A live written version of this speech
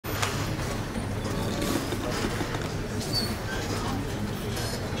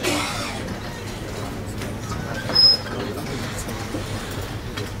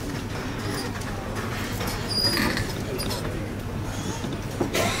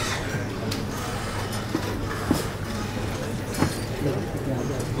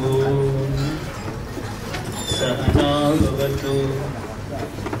भुनक्तु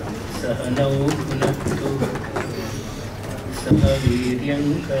सहनौ भुनक्तु सह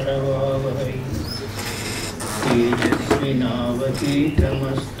वीर्यङ्करवावहै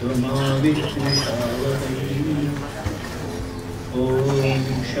तेजस्विनावतीतमस्तु मा विद्विषावहै। ॐ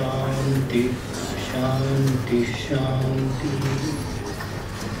शान्ति शान्ति शान्ति।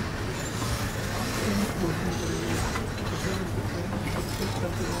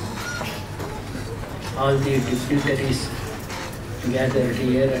 All the dignitaries gathered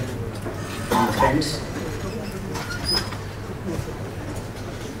here and friends,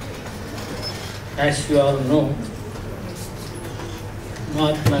 as you all know,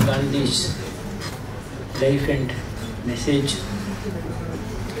 Mahatma Gandhi's life and message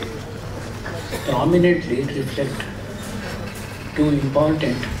prominently reflect two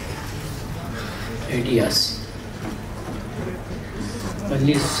important ideas. One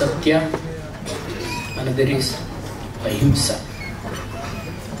is Satya, another is Ahimsa.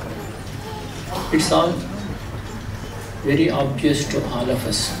 It's all very obvious to all of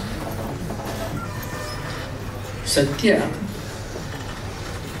us. Satya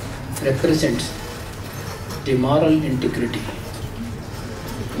represents the moral integrity,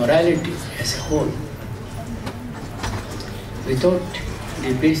 morality as a whole. Without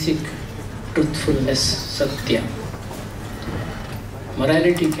the basic truthfulness, Satya,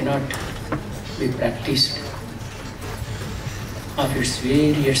 morality cannot be practiced of its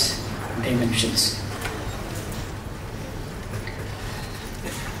various dimensions.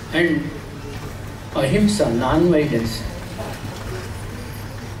 And Ahimsa, non-violence,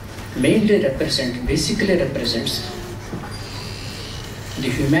 basically represents the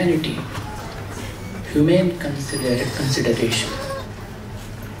humanity, humane consideration.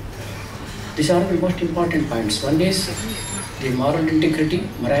 These are the most important points. One is the moral integrity,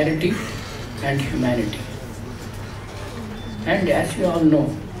 morality, and humanity. And as you all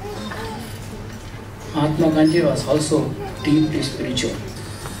know, Mahatma Gandhi was also deeply spiritual,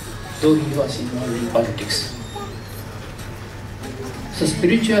 though he was involved in politics. So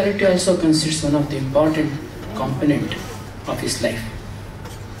spirituality also consists one of the important component of his life.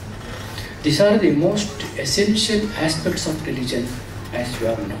 These are the most essential aspects of religion, as you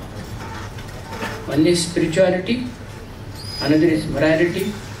all know. One is spirituality, another is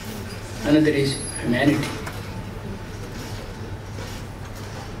morality, another is humanity.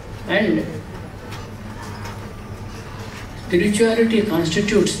 And spirituality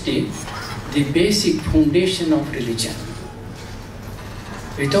constitutes the basic foundation of religion.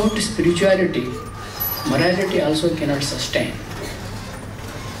 Without spirituality, morality also cannot sustain.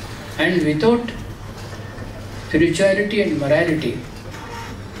 And without spirituality and morality,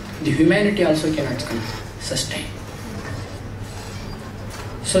 the humanity also cannot sustain.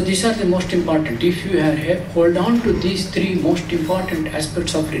 So these are the most important. If you hold on to these three most important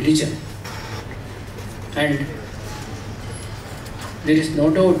aspects of religion, and there is no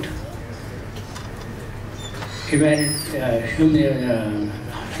doubt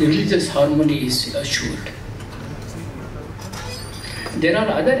religious harmony is assured. There are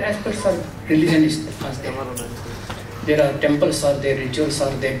other aspects of religion as there. There are temples are there, rituals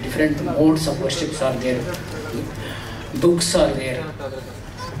are there, different modes of worships are there, books are there,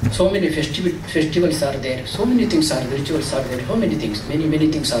 so many festivals are there, so many things are, rituals are there, so many things,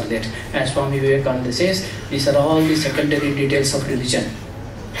 many things are there. As Swami Vivekananda says, these are all the secondary details of religion.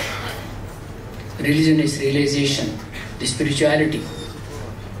 Religion is realization, the spirituality.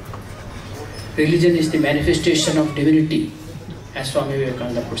 Religion is the manifestation of divinity, as Swami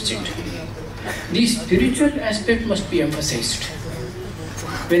Vivekananda puts it. The spiritual aspect must be emphasized.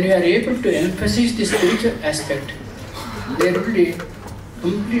 When we are able to emphasize the spiritual aspect, there will be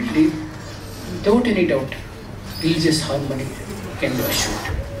completely, without any doubt, religious harmony can be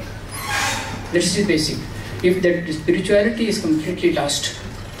assured. That is the basic. If that spirituality is completely lost,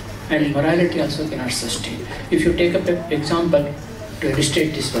 and morality also cannot sustain. If you take up an example to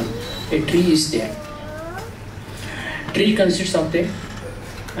illustrate this one, a tree is there. Tree consists of the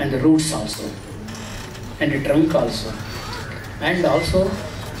roots also, and a trunk also, and also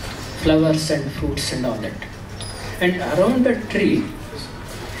flowers and fruits and all that. And around the tree,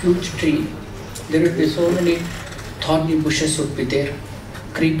 huge tree, there will be so many thorny bushes would be there,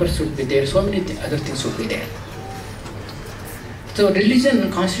 creepers would be there, so many other things would be there. So religion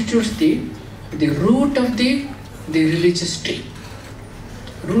constitutes the root of the religious tree.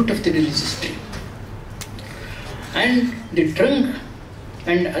 Root of the religious tree. And the trunk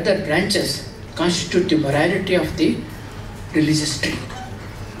and other branches constitute the morality of the religious tree.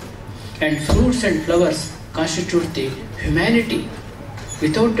 And fruits and flowers constitute the humanity.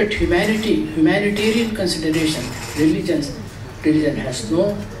 Without that humanity, humanitarian consideration, religions religion has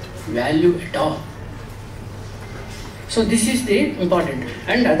no value at all. So this is the important.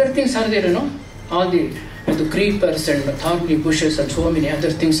 And other things are there, all the creepers and thorny bushes and so many other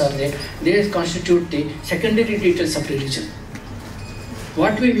things are there. They constitute the secondary details of religion.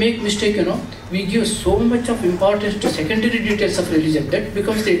 What we make mistake, we give so much of importance to secondary details of religion. That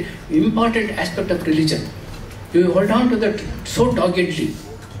becomes the important aspect of religion. You hold on to that so doggedly.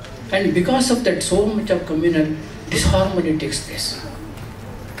 And because of that, so much of communal disharmony takes place.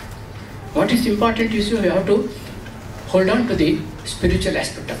 What is important is you have to hold on to the spiritual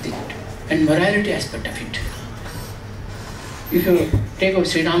aspect of it and morality aspect of it. If you take out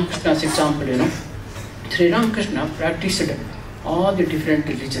Shri Ramakrishna's example, Shri Ramakrishna practiced all the different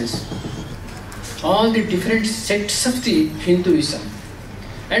religions, all the different sects of the Hinduism,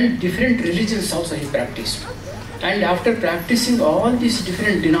 and different religions also he practiced. And after practicing all these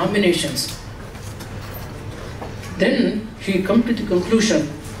different denominations, then he come to the conclusion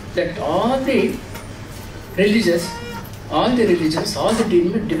that all the religions, all the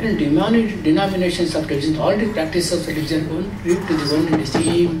different denominations of religion, all the practices of religion lead to the one and the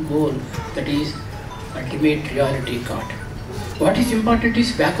same goal, that is ultimate reality, God. What is important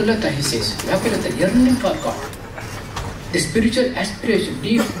is Vakulata, he says. Vakulata, yearning for God. The spiritual aspiration,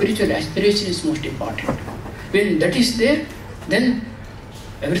 deep spiritual aspiration is most important. When that is there, then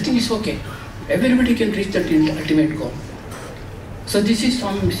everything is okay. Everybody can reach that ultimate goal. So this is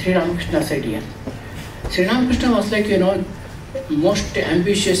from Sri Ramakrishna's idea. Sri Ramakrishna was like, most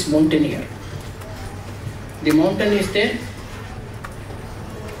ambitious mountaineer. The mountain is there.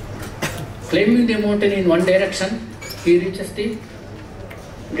 Climbing the mountain in one direction, he reaches the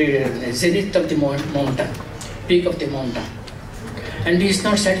zenith of the mountain, peak of the mountain. And he is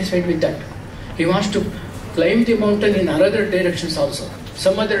not satisfied with that. He wants to climb the mountain in other directions also,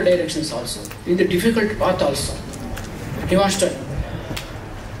 some other directions also, in the difficult path also. He wants to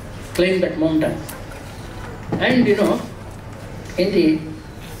climb that mountain. And in the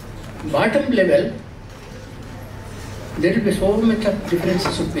bottom level, there will be so much of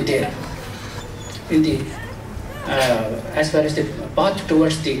differences would be there in the as far as the path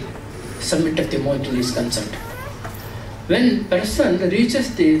towards the summit of the mountain is concerned. When person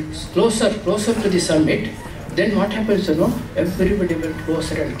reaches the closer to the summit, then what happens, everybody will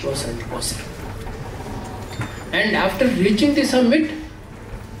closer and closer and closer. And after reaching the summit,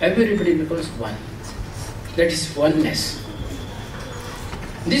 everybody becomes one. That is oneness.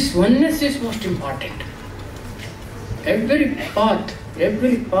 This oneness is most important. Every path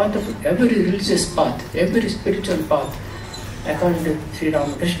of every religious path, every spiritual path, according to Sri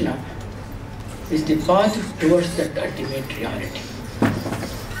Ramakrishna, is the path towards that ultimate reality.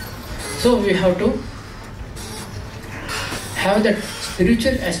 So we have to have that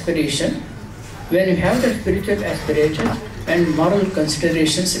spiritual aspiration. When you have that spiritual aspiration and moral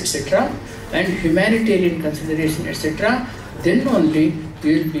considerations, etc., and humanitarian consideration, etc., then only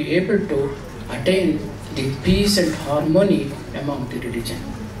you will be able to attain the peace and harmony among the religion.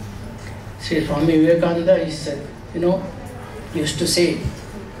 Shri Swami Vivekananda is, used to say,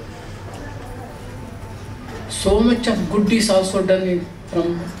 so much of good is also done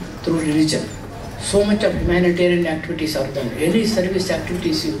through religion. So much of humanitarian activities are done. Any service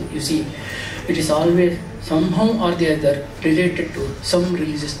activities you see, it is always somehow or the other related to some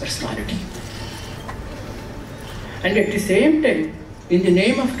religious personality. And at the same time, in the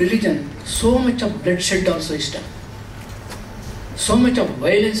name of religion, so much of bloodshed also is done. So much of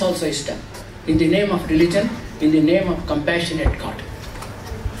violence also is done. In the name of religion, in the name of compassionate God.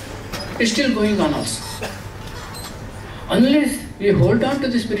 It's still going on also. Unless we hold on to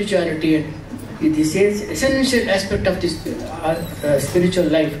the spirituality and this is essential aspect of this spiritual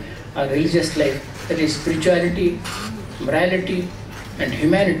life or religious life, that is spirituality, morality and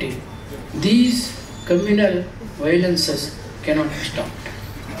humanity, these communal violences cannot be stopped.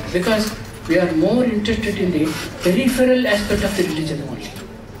 Because we are more interested in the peripheral aspect of the religion only.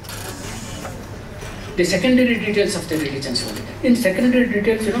 The secondary details of the religions only. In secondary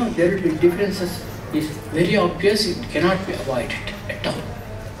details, there will be differences. Is very obvious, it cannot be avoided at all.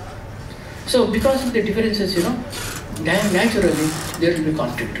 So because of the differences, naturally there will be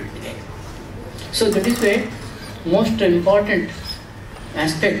conflict there. So that is why most important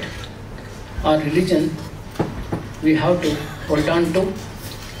aspect or religion we have to hold on to,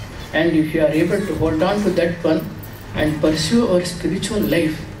 and if you are able to hold on to that one and pursue our spiritual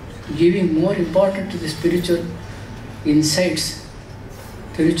life, giving more importance to the spiritual insights,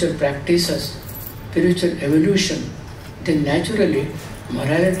 spiritual practices, spiritual evolution, then naturally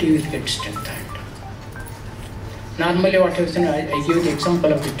morality will get strengthened. Normally what I give the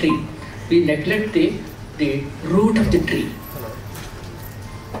example of the tree. We neglect the root of the tree.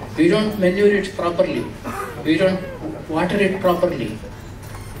 we don't manure it properly, we don't water it properly,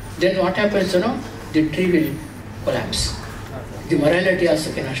 then what happens, the tree will collapse. The morality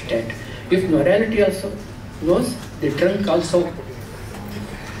also cannot stand. If morality also goes, the trunk also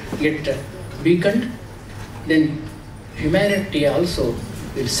get weakened, then humanity also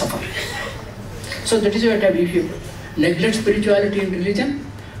will suffer. So that is what if you neglect spirituality in religion,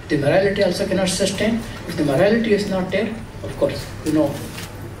 the morality also cannot sustain. If the morality is not there, of course, you know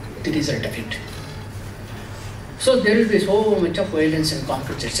the result of it. So there will be so much of violence and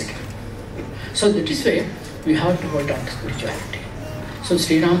conflict, etc. So that is why we have to hold on to spirituality. So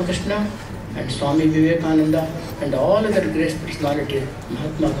Shri Ramakrishna and Swami Vivekananda and all other great personalities,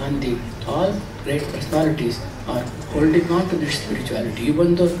 Mahatma Gandhi, all great personalities are holding on to this spirituality.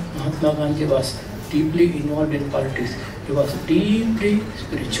 Even though Mahatma Gandhi was deeply involved in politics, he was deeply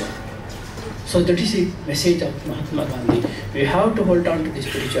spiritual. So that is the message of Mahatma Gandhi. We have to hold on to the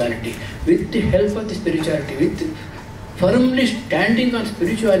spirituality. With the help of the spirituality, with firmly standing on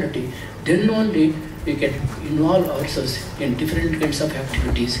spirituality, then only we can involve ourselves in different kinds of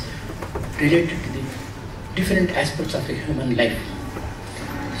activities related to the different aspects of a human life.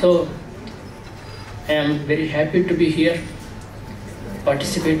 So I am very happy to be here,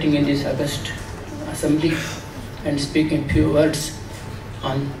 participating in this August Assembly and speaking few words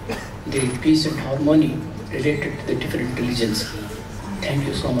on the peace and harmony related to the different religions. Thank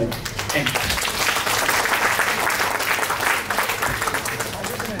you so much. Thank you.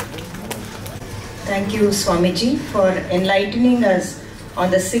 Thank you, Swamiji, for enlightening us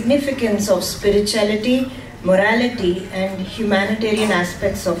on the significance of spirituality, morality, and humanitarian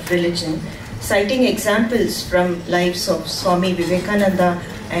aspects of religion, citing examples from lives of Swami Vivekananda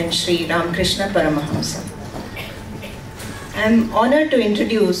and Shri Ramakrishna Paramahamsa. I am honored to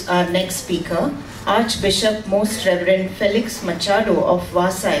introduce our next speaker, Archbishop Most Reverend Felxis Machado of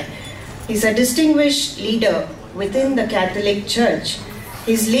Vasai. He is a distinguished leader within the Catholic Church.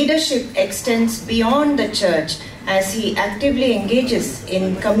 His leadership extends beyond the church as he actively engages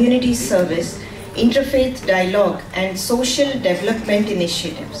in community service, interfaith dialogue, and social development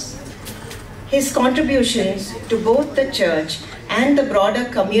initiatives. His contributions to both the church and the broader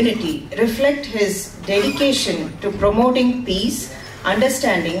community reflect his dedication to promoting peace,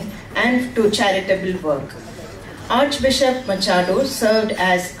 understanding, and to charitable work. Archbishop Machado served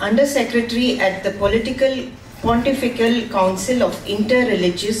as Under-Secretary at the Pontifical Council of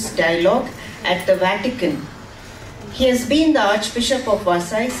Interreligious Dialogue at the Vatican. He has been the Archbishop of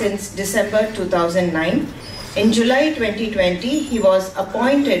Vasai since December 2009. In July 2020, he was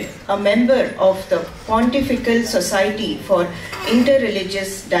appointed a member of the Pontifical Society for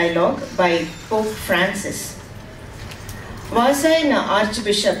Interreligious Dialogue by Pope Francis. Vasaiನ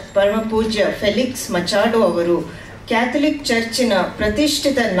Archbishop Paramapujya Felxis Machado ಅವರು Catholic ಚರ್ಚಿನ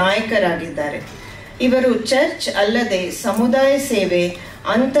ಪ್ರತಿಷ್ಠಿತ ನಾಯಕರಾಗಿದ್ದಾರೆ. ಇವರು church ಅಲ್ಲದೆ ಸಮುದಾಯ ಸೇವೆ,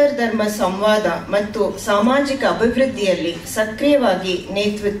 ಅಂತರ್ಧರ್ಮ ಸಂವಾದ ಮತ್ತು ಸಾಮಾಜಿಕ ಅಭಿವೃದ್ಧಿಯಲ್ಲಿ ಸಕ್ರಿಯವಾಗಿ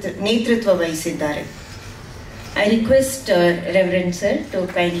ನೇತೃತ್ವ ವಹಿಸಿದ್ದಾರೆ. I request Reverend Sir to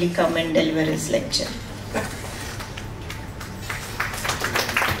kindly come and deliver his lecture.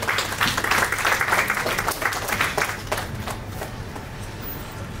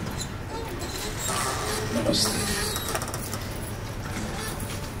 Namaste.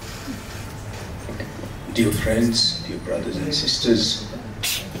 Dear friends, dear brothers and sisters,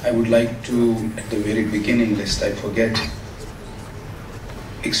 I would like to, at the very beginning, lest I forget,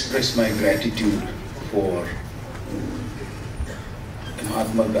 express my gratitude for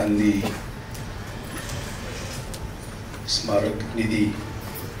Mahatma Gandhi Smaraka Nidhi,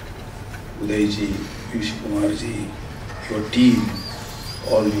 Udayji, Yushi Kumarji, your team,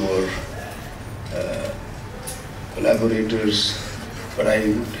 all your collaborators, but I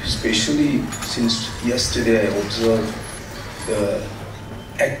would especially, since yesterday I observed the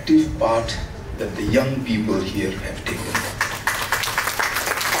active part that the young people here have taken.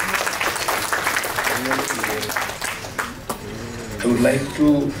 I would like to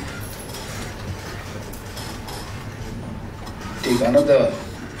take another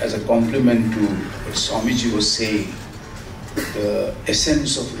as a compliment to what Swamiji was saying, the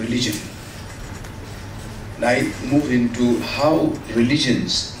essence of religion. And I move into how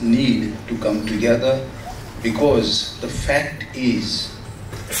religions need to come together, because the fact is,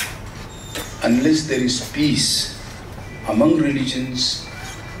 unless there is peace among religions,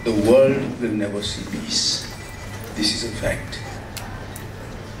 the world will never see peace. This is a fact.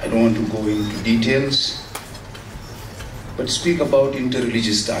 I don't want to go into details, but speak about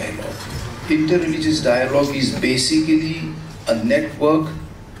interreligious dialogue. Interreligious dialogue is basically a network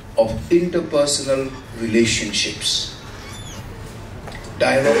of interpersonal relationships.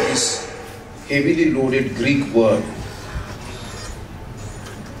 Dialogue is heavily loaded Greek word.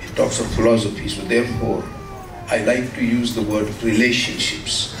 It talks of philosophy, so therefore I like to use the word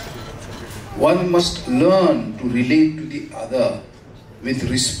relationships. One must learn to relate to the other with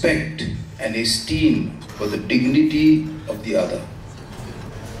respect and esteem for the dignity of the other.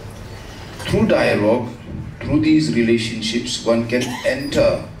 Through dialogue, through these relationships, one can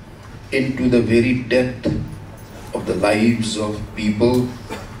enter into the very depth of the lives of people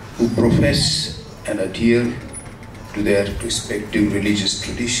who profess and adhere to their respective religious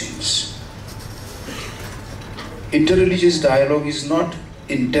traditions. Interreligious dialogue is not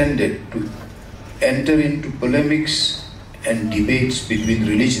intended to enter into polemics and debates between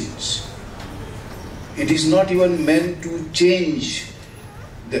religions. It is not even meant to change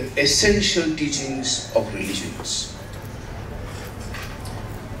the essential teachings of religions.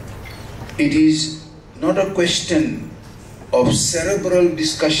 It is not a question of cerebral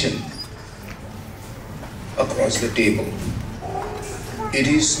discussion across the table. It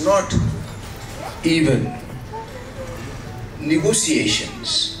is not even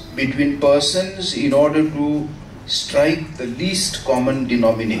negotiations between persons in order to strike the least common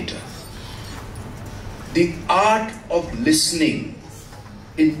denominator. The art of listening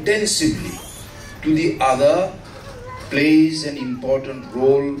intensively to the other plays an important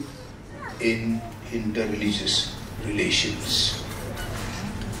role in interreligious relations.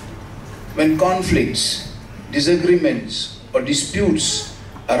 When conflicts, disagreements or disputes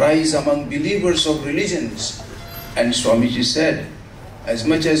arise among believers of religions, and Swamiji said, as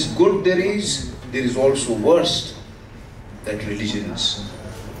much as good there is also worst that religions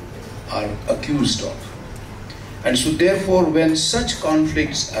are accused of. And so therefore, when such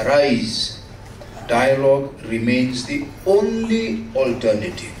conflicts arise, dialogue remains the only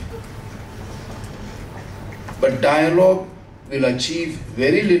alternative. But dialogue will achieve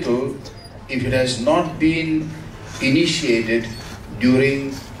very little if it has not been initiated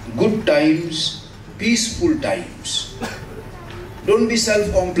during good times, peaceful times. Don't be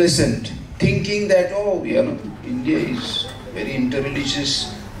self-complacent, thinking that, oh, India is very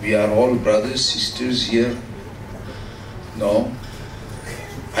interreligious, we are all brothers, sisters here. No,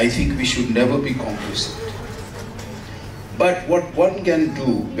 I think we should never be complacent. But what one can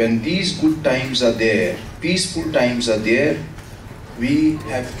do when these good times are there, peaceful times are there, we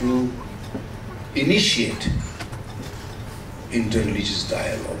have to initiate interreligious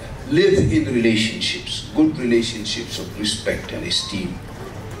dialogue. Live in relationships, good relationships of respect and esteem.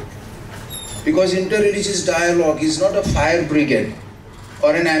 Because interreligious dialogue is not a fire brigade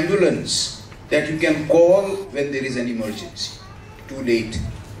or an ambulance that you can call when there is an emergency. Too late.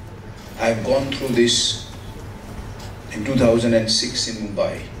 I've gone through this in 2006 in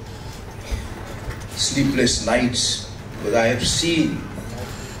Mumbai. Sleepless nights, because I have seen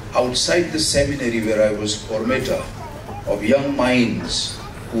outside the seminary where I was formator of young minds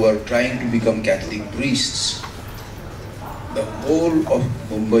who are trying to become Catholic priests. The whole of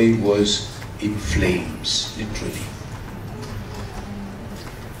Mumbai was in flames, literally.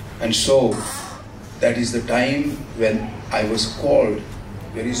 And so, that is the time when I was called,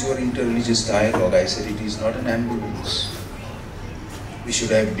 where is your interreligious dialogue? I said, it is not an ambulance. We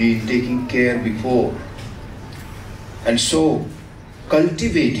should have been taking care before. And so,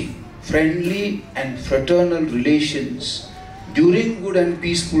 cultivating friendly and fraternal relations during good and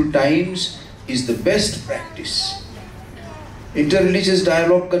peaceful times is the best practice. Interreligious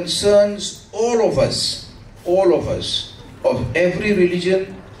dialogue concerns all of us, of every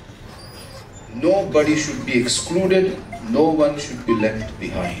religion. Nobody should be excluded, no one should be left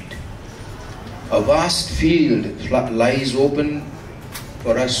behind. A vast field lies open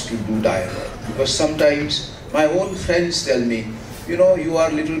for us to do dialogue. Because sometimes my own friends tell me, you are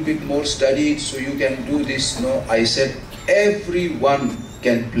a little bit more studied, so you can do this. No, I said, everyone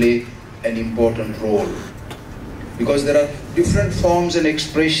can play an important role. Because there are different forms and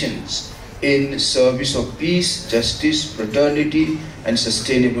expressions in service of peace, justice, fraternity, and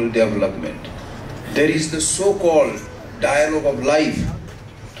sustainable development. There is the so-called dialogue of life,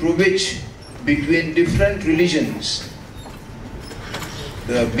 through which, between different religions,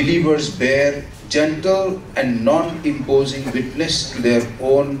 the believers bear gentle and non-imposing witness to their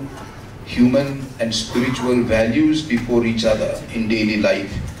own human and spiritual values before each other in daily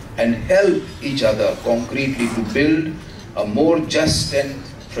life, and help each other concretely to build a more just and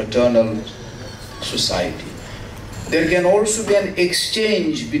fraternal society. There can also be an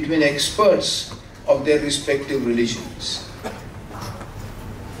exchange between experts of their respective religions.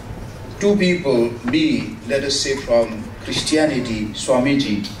 Two people, me, let us say from Christianity,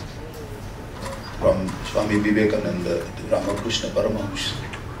 Swamiji, from Swami Vivekananda to Ramakrishna Paramahamsa.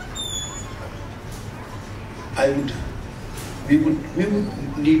 We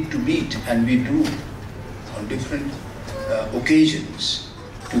would need to meet, and we do on different occasions,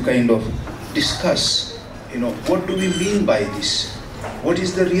 to kind of discuss, what do we mean by this? What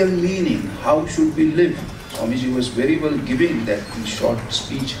is the real meaning? How should we live? Swamiji was very well giving that in short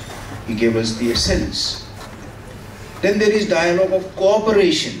speech. He gave us the essence. Then there is dialogue of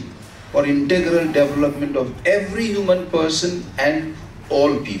cooperation for integral development of every human person and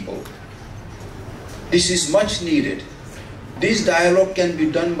all people. This is much needed. This dialogue can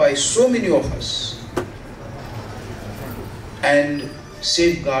be done by so many of us, and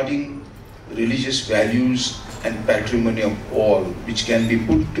safeguarding religious values and patrimony of all, which can be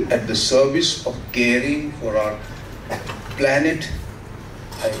put at the service of caring for our planet.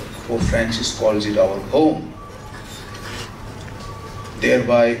 Pope Francis calls it our home,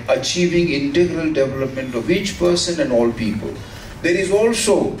 thereby achieving integral development of each person and all people. There is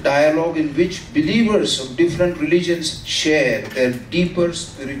also dialogue in which believers of different religions share their deeper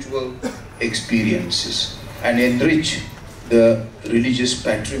spiritual experiences and enrich the religious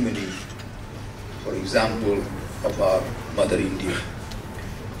patrimony, for example, of our Mother India.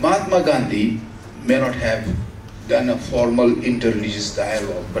 Mahatma Gandhi may not have done a formal interreligious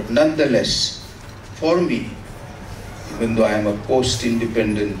dialogue, but nonetheless, for me, even though I am a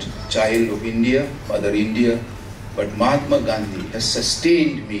post-independent child of India, Mother India, but Mahatma Gandhi has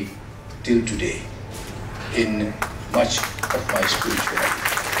sustained me till today in much of my spirituality.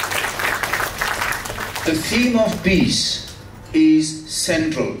 The theme of peace is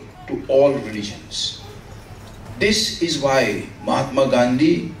central to all religions. This is why Mahatma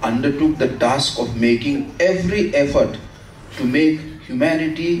Gandhi undertook the task of making every effort to make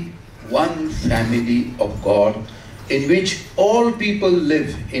humanity one family of God in which all people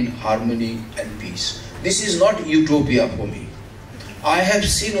live in harmony and peace. This is not utopia for me. I have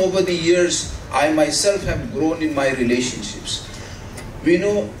seen over the years, I myself have grown in my relationships. We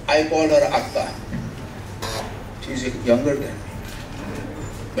know I call her Akka. She is younger than me,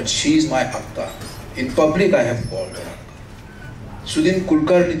 but she is my Akka. In public I have called her Akka. Sudhin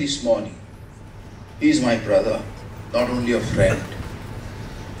Kulkarni this morning, he is my brother, not only a friend.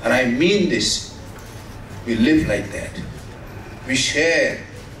 And I mean this. We live like that. We share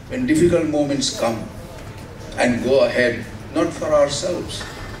when difficult moments come and go ahead, not for ourselves,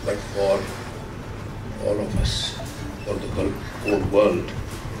 but for all of us, for the whole world.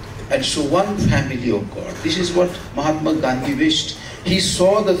 And so one family of God. This is what Mahatma Gandhi wished. He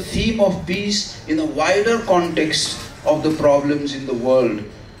saw the theme of peace in a wider context of the problems in the world.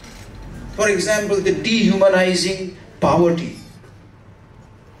 For example, the dehumanizing poverty.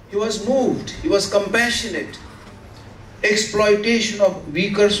 He was moved, he was compassionate. Exploitation of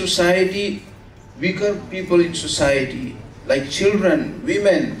weaker society, weaker people in society, like children,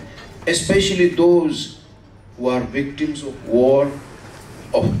 women, especially those who are victims of war,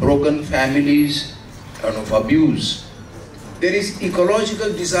 of broken families, and of abuse. There is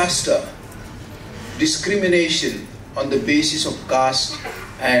ecological disaster, discrimination on the basis of caste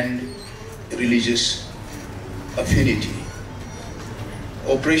and religious affinity,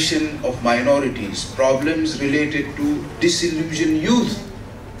 oppression of minorities, problems related to disillusioned youth,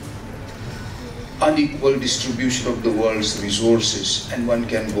 unequal distribution of the world's resources, and one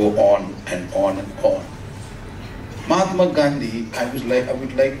can go on and on and on. Mahatma Gandhi, I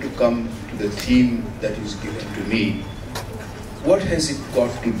would like to come to the theme that is given to me. What has it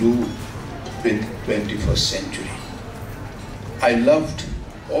got to do with 21st century? I loved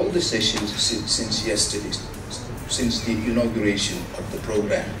all the sessions since yesterday, since the inauguration of the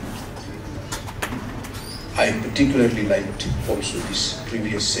program. I particularly liked also this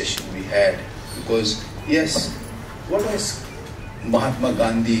previous session we had, because yes, what is Mahatma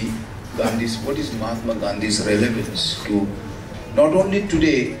Gandhi's relevance to not only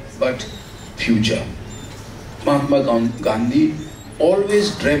today but future? Mahatma Gandhi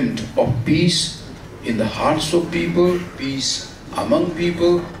always dreamt of peace in the hearts of people, peace among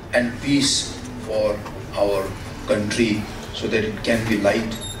people, and peace for our country, so that it can be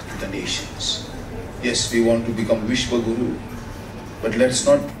light to the nations. Yes, we want to become Vishwa Guru, but let's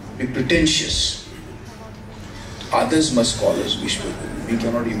not be pretentious. Others must call us Vishwa Guru. We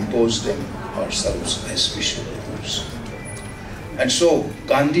cannot impose them ourselves as Vishwa Gurus. And so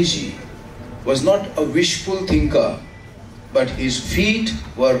Gandhiji was not a wishful thinker, but his feet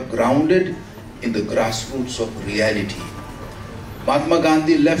were grounded in the grassroots of reality. Mahatma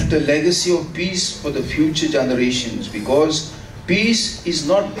Gandhi left a legacy of peace for the future generations, because peace is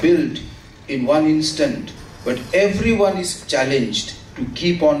not built in one instant, but everyone is challenged to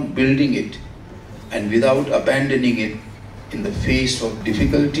keep on building it. and without abandoning it in the face of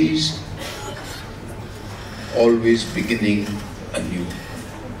difficulties, always beginning anew.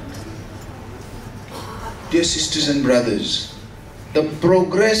 Dear sisters and brothers, the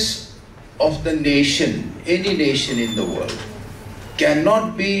progress of the nation, any nation in the world,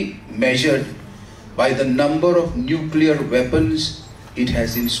 cannot be measured by the number of nuclear weapons it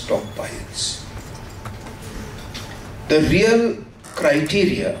has in stockpiles. The real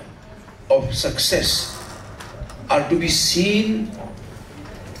criteria of success are to be seen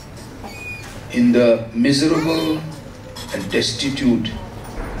in the miserable and destitute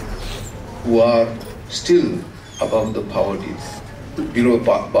who are still above the poverty, below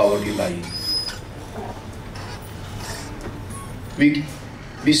poverty line.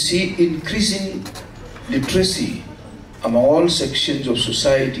 We see increasing literacy among all sections of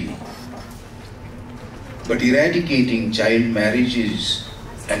society, but eradicating child marriages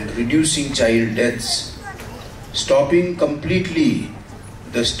and reducing child deaths, stopping completely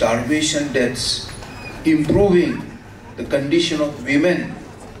the starvation deaths, improving the condition of women,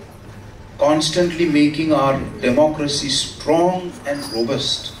 constantly making our democracy strong and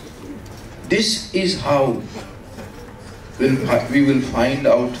robust. This is how we will find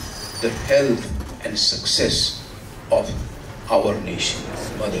out the health and success of our nation,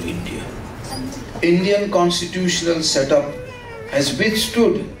 Mother India. Indian constitutional setup has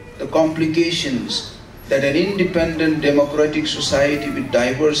withstood the complications that an independent democratic society with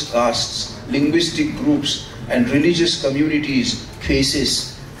diverse castes, linguistic groups and religious communities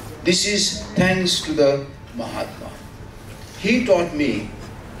faces. This is thanks to the Mahatma. He taught me,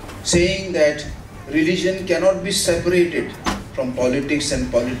 saying that religion cannot be separated from politics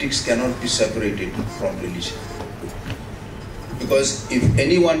and politics cannot be separated from religion. Because if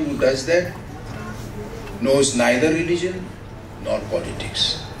anyone who does that knows neither religion nor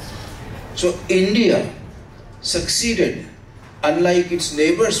politics. So India succeeded, unlike its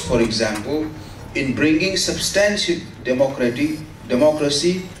neighbors, for example, in bringing substantial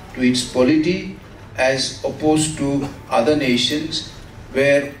democracy to its polity as opposed to other nations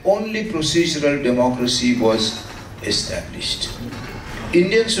where only procedural democracy was established.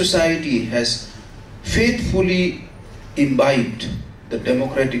 Indian society has faithfully imbibed the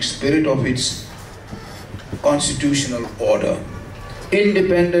democratic spirit of its constitutional order.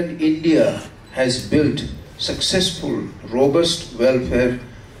 Independent India has built successful, robust welfare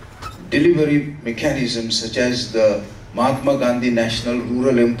delivery mechanisms such as the Mahatma Gandhi National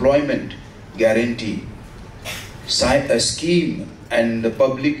Rural Employment Guarantee, a scheme and the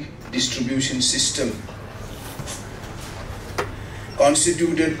public distribution system,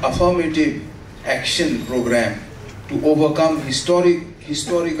 constituted affirmative action program to overcome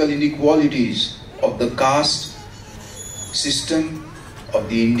historical inequalities of the caste system of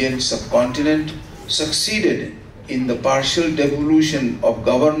the Indian subcontinent, succeeded in the partial devolution of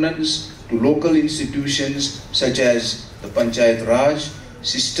governance to local institutions such as the Panchayat Raj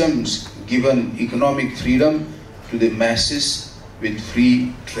systems, given economic freedom to the masses with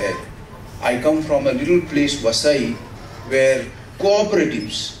free trade. I come from a little place, Vasai, where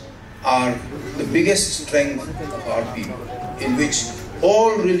cooperatives are the biggest strength of our people, in which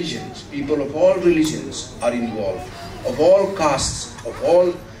all religions, people of all religions are involved, of all castes, of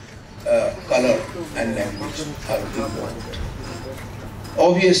all color and language are involved.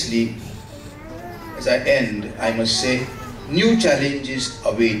 Obviously, as I end, I must say, new challenges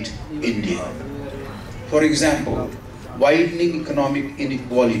await India. For example, widening economic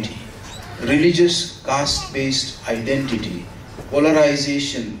inequality, religious caste-based identity,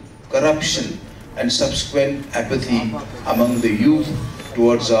 polarization, corruption, and subsequent apathy among the youth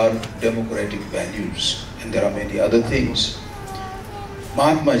towards our democratic values. And there are many other things.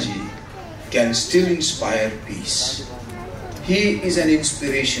 Mahatma Ji can still inspire peace. He is an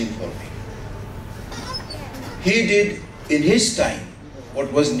inspiration for me. He did in his time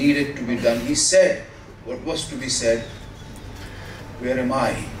what was needed to be done. He said what was to be said. Where am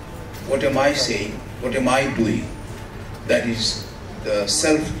I? What am I saying? What am I doing? That is the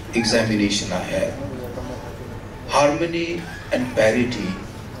self-examination I have. Harmony and parity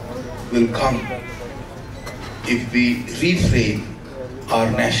will come if we reframe our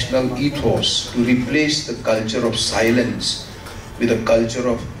national ethos to replace the culture of silence with a culture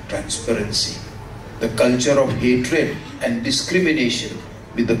of transparency, the culture of hatred and discrimination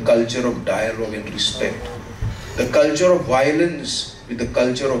with the culture of dialogue and respect, the culture of violence with the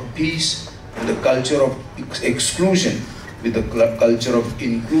culture of peace, and the culture of exclusion with the culture of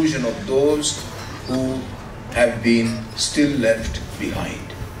inclusion of those who have been still left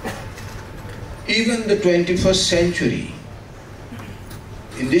behind. Even the 21st century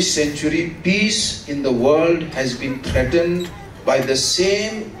in this century, peace in the world has been threatened by the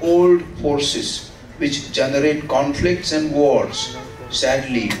same old forces which generate conflicts and wars.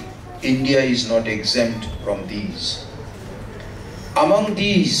 Sadly, India is not exempt from these. Among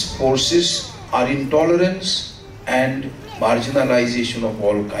these forces are intolerance and marginalization of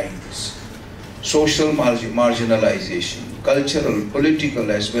all kinds. Social marginalization, cultural, political,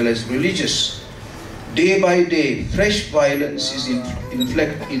 as well as religious. Day by day, fresh violence is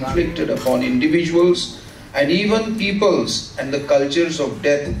inflicted upon individuals and even peoples, and the cultures of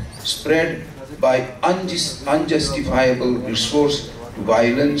death spread by unjustifiable resource to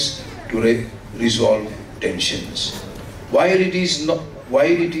violence to resolve tensions. While it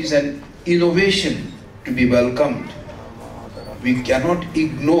is an innovation to be welcomed, we cannot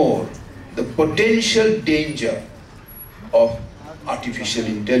ignore the potential danger of artificial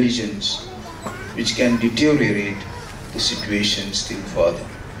intelligence, which can deteriorate the situation still further.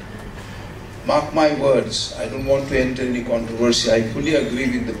 Mark my words, I don't want to enter any controversy. I fully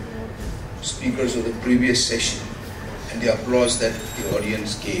agree with the speakers of the previous session and the applause that the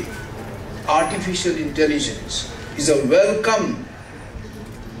audience gave. Artificial intelligence is a welcome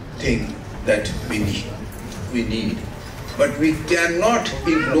thing that we need. But we cannot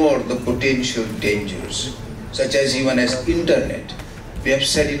ignore the potential dangers, such as even as internet. We have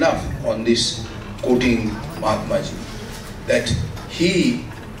said enough on this, quoting Mahatma Ji, that he,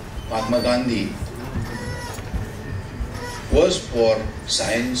 Mahatma Gandhi, was for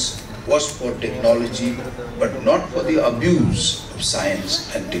science, was for technology, but not for the abuse of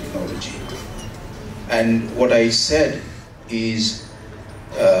science and technology. And what I said is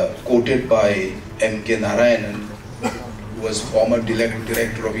quoted by M.K. Narayanan, who was former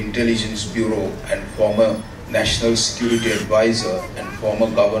Director of Intelligence Bureau and former National Security Advisor and former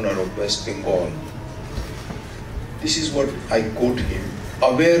Governor of West Bengal. This is what I quote him: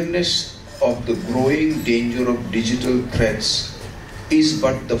 awareness of the growing danger of digital threats is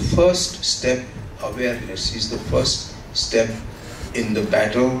but the first step. Awareness is the first step in the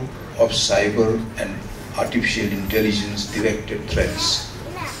battle of cyber and artificial intelligence directed threats.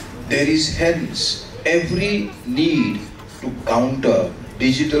 There is hence every need to counter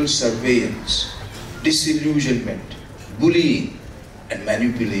digital surveillance, disillusionment, bullying, and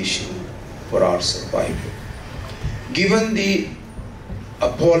manipulation for our survival. Given the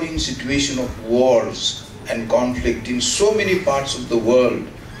appalling situation of wars and conflict in so many parts of the world,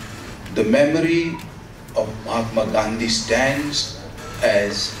 the memory of Mahatma Gandhi stands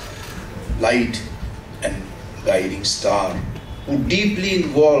as light and guiding star, who deeply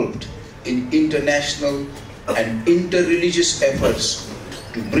involved in international and interreligious efforts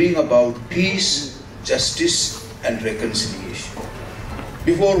to bring about peace, justice, and reconciliation.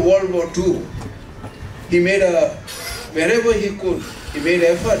 Before World War II, he made wherever he could, he made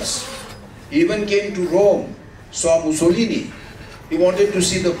efforts. He even came to Rome, saw Mussolini. He wanted to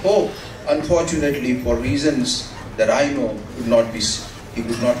see the Pope. Unfortunately, for reasons that I know, he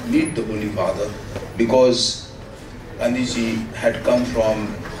could not meet the Holy Father, because Gandhiji had come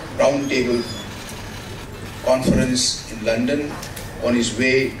from Round Table Conference in London on his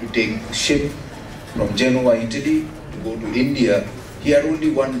way to take the ship from Genoa, Italy, to go to India. He had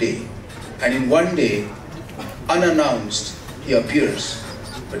only one day, and in one day, unannounced, he appears,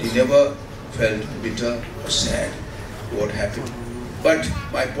 but he never felt bitter or sad what happened. But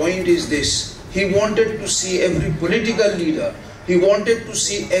my point is this: he wanted to see every political leader, he wanted to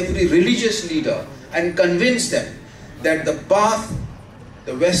see every religious leader and convince them that the path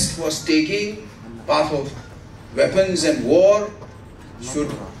the West was taking, path of weapons and war, will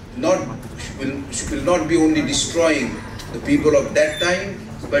not be only destroying the people of that time,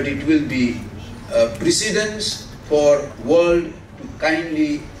 but it will be precedence for world to kind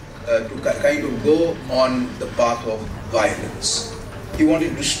of go on the path of violence. He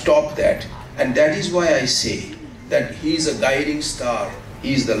wanted to stop that, and that is why I say that he is a guiding star,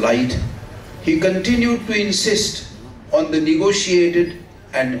 he is the light. He continued to insist on the negotiated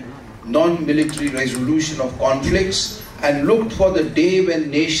and non-military resolution of conflicts and looked for the day when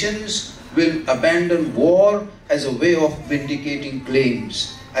nations will abandon war as a way of vindicating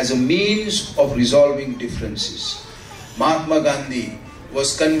claims, as a means of resolving differences. Mahatma Gandhi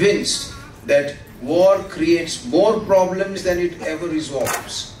was convinced that war creates more problems than it ever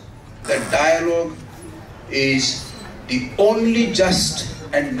resolves, that dialogue is the only just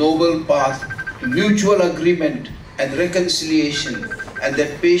and noble path to mutual agreement and reconciliation, and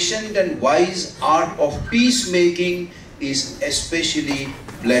that patient and wise art of peacemaking is especially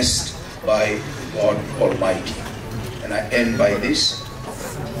blessed by God Almighty. And I end by this: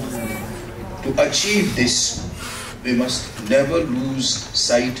 to achieve this, we must never lose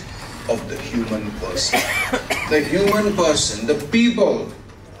sight of the human person. The human person, the people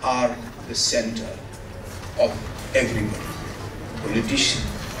are the center of everyone.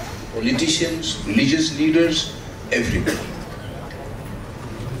 Politicians, religious leaders, everyone.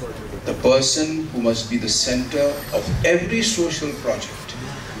 The person who must be the center of every social project.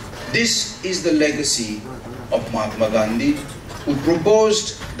 This is the legacy of Mahatma Gandhi, who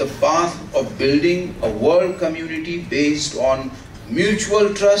proposed the path of building a world community based on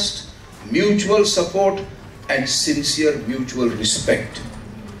mutual trust, mutual support, and sincere mutual respect.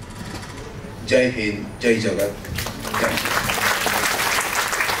 Jai Hind, Jai Jagat. Thank you.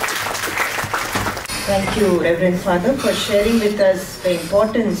 Thank you, Reverend Father, for sharing with us the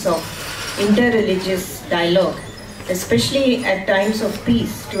importance of interreligious dialogue, especially at times of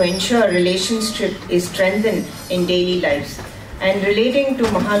peace, to ensure relationship is strengthened in daily lives, and relating to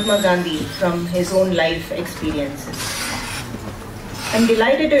Mahatma Gandhi from his own life experiences. I'm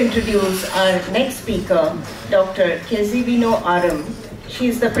delighted to introduce our next speaker, Dr. Kezevino Aram. She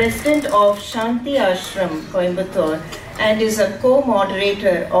is the president of Gandhi Ashram, Coimbatore, and is a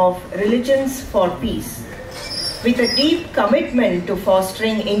co-moderator of Religions for Peace. With a deep commitment to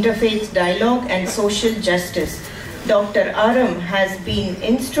fostering interfaith dialogue and social justice, Dr. Aram has been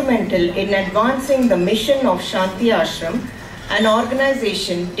instrumental in advancing the mission of Gandhi Ashram, an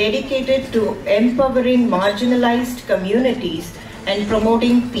organization dedicated to empowering marginalized communities and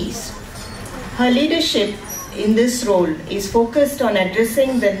promoting peace. Her leadership in this role is focused on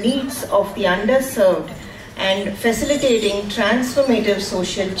addressing the needs of the underserved and facilitating transformative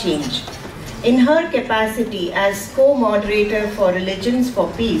social change. In her capacity as co-moderator for Religions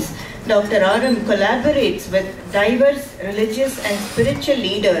for Peace, Dr. Aram collaborates with diverse religious and spiritual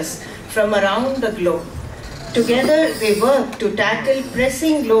leaders from around the globe. Together, they work to tackle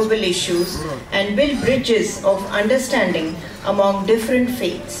pressing global issues and build bridges of understanding among different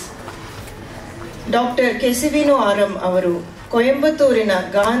faiths. Dr. Kezevino Aram avaru ಕೊಯಂಬತ್ತೂರಿನ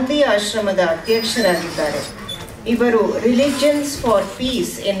Gandhi ಆಶ್ರಮದ ಅಧ್ಯಕ್ಷರಾಗಿದ್ದಾರೆ. ಇವರು religions for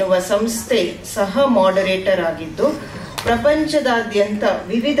piece ಎನ್ನುವ ಸಂಸ್ಥೆ ಸಹ moderator ಆಗಿದ್ದು, ಪ್ರಪಂಚದಾದ್ಯಂತ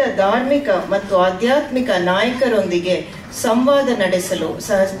ವಿವಿಧ ಧಾರ್ಮಿಕ ಮತ್ತು ಆಧ್ಯಾತ್ಮಿಕ ನಾಯಕರೊಂದಿಗೆ ಸಂವಾದ ನಡೆಸಲು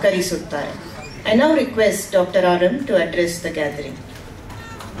ಸಹಕರಿಸುತ್ತಾರೆ. I now request Dr. Aram to address the gathering.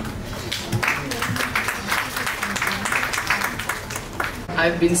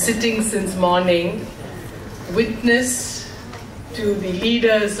 I've been sitting since morning, witness to the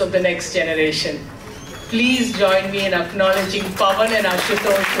leaders of the next generation. Please join me in acknowledging Pavan and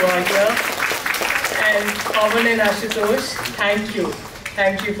Ashutosh who are here. And Pavan and Ashutosh, thank you.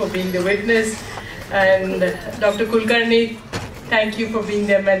 Thank you for being the witness. And Dr. Kulkarni, thank you for being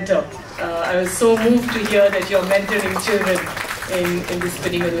their mentor. I was so moved to hear that you're mentoring children in this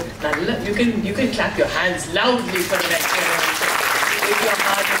particular. You can clap your hands loudly for the next generation. With your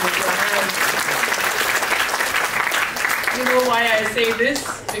heart and with your hands. You know why I say this?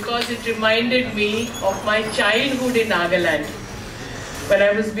 Because it reminded me of my childhood in Nagaland. When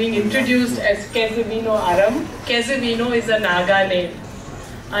I was being introduced as Kezevino Aram, Kezevino is a Naga name.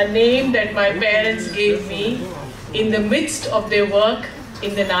 A name that my parents gave me in the midst of their work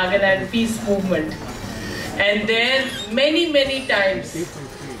in the Nagaland peace movement. And there, many times,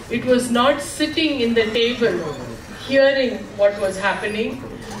 it was not sitting in the table, hearing what was happening,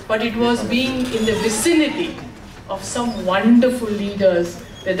 but it was being in the vicinity of some wonderful leaders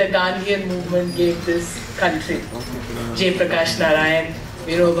that the Gandhian movement gave this country. J. Prakash Narayan,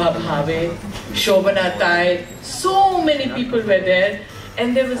 Vinoba Bhave, Shobana Tai, so many people were there,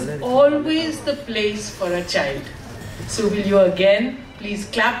 and there was always the place for a child. So will you again please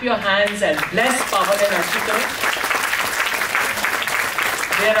clap your hands and bless Pavan and Ashutosh.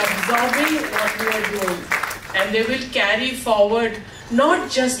 They are absorbing what we are doing, and they will carry forward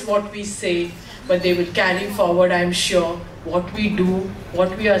not just what we say, but they will carry forward, I am sure, what we do,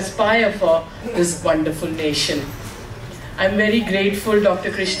 what we aspire for this wonderful nation. I am very grateful,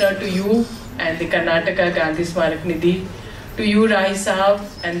 Dr. Krishna, to you and the Karnataka Gandhi Smaraka Nidhi, to you, Rai Sahab,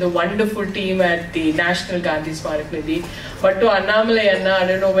 and the wonderful team at the National Gandhi Smaraka Nidhi, but to Annamalai Anna, I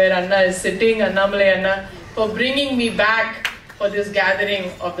don't know where Anna is sitting, Annamalai Anna, for bringing me back for this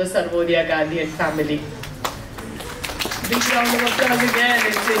gathering of the Sarvodaya Gandhian family. Big round of applause again.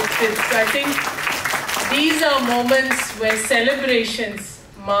 I think these are moments where celebrations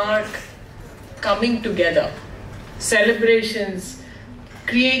mark coming together. Celebrations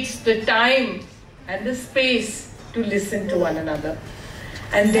creates the time and the space to listen to one another.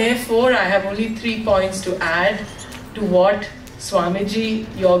 And therefore, I have only 3 points to add to what Swamiji,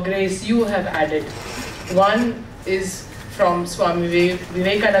 Your Grace, you have added. One is from Swami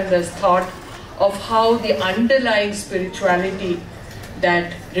Vivekananda's thought of how the underlying spirituality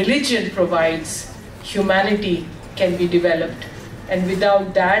that religion provides, humanity can be developed. And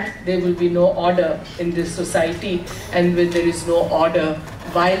without that, there will be no order in this society. And when there is no order,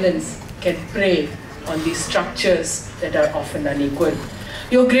 violence can prey on these structures that are often unequal.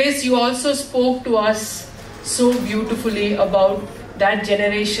 Your Grace, you also spoke to us so beautifully about that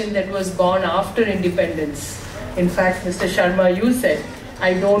generation that was born after independence. In fact, Mr. Sharma, you said,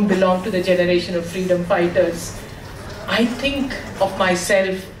 I don't belong to the generation of freedom fighters. I think of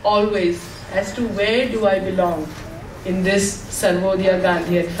myself always as to where do I belong in this Sarvodaya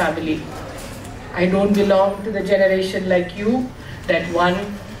Gandhian family. I don't belong to the generation like you that won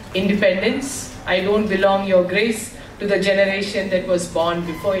independence. I don't belong, Your Grace, to the generation that was born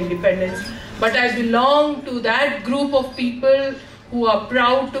before independence. But I belong to that group of people who are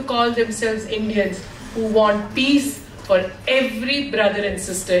proud to call themselves Indians, who want peace for every brother and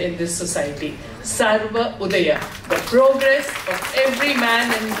sister in this society. Sarva Udaya, the progress of every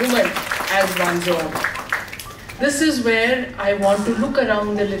man and woman as one's own. This is where I want to look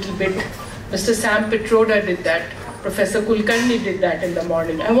around a little bit. Mr. Sam Petroda did that. Professor Kulkarni did that in the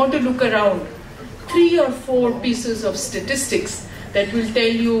morning. I want to look around. 3 or 4 pieces of statistics that will tell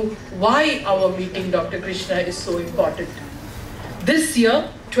you why our meeting, Dr. Krishna, is so important. This year,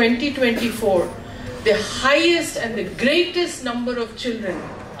 2024, the highest and the greatest number of children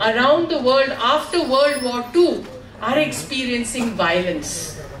around the world after World War II are experiencing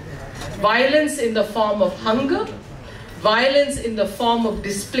violence. Violence in the form of hunger, violence in the form of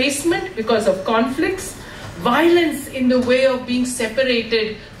displacement because of conflicts, violence in the way of being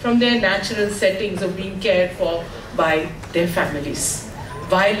separated from their natural settings of being cared for by their families.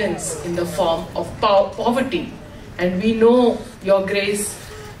 Violence in the form of poverty. And we know, Your Grace,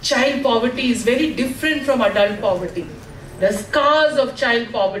 child poverty is very different from adult poverty. The scars of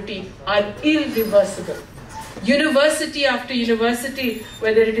child poverty are irreversible. University after university,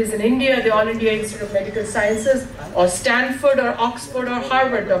 whether it is in India, the All India Institute of Medical Sciences, or Stanford or Oxford or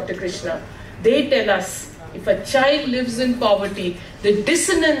Harvard, Dr. Krishna, they tell us if a child lives in poverty, the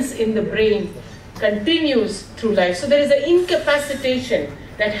dissonance in the brain continues through life. So there is an incapacitation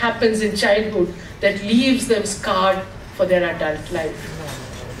that happens in childhood that leaves them scarred for their adult life.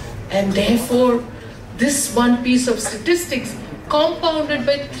 And therefore, this one piece of statistics compounded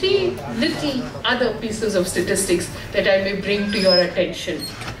by 3 little other pieces of statistics that I may bring to your attention.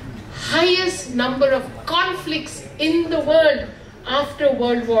 Highest number of conflicts in the world after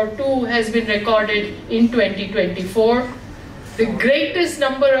World War II has been recorded in 2024. The greatest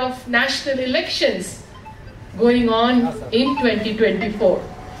number of national elections going on in 2024.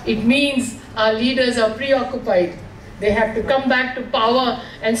 It means our leaders are preoccupied. They have to come back to power,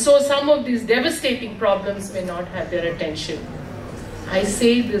 and so some of these devastating problems may not have their attention. I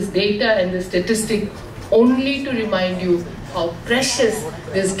say this data and this statistic only to remind you how precious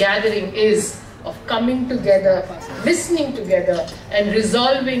this gathering is of coming together, listening together, and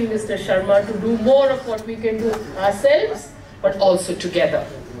resolving, Mr. Sharma, to do more of what we can do ourselves, but also together.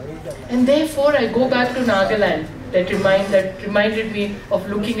 And therefore, I go back to Nagaland, that reminded me of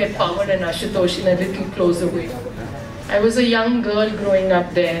looking at Pawan and Ashutosh in a little closer way. I was a young girl growing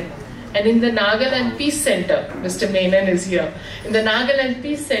up there, and in the Nagaland Peace Center, Mr. Menon is here, in the Nagaland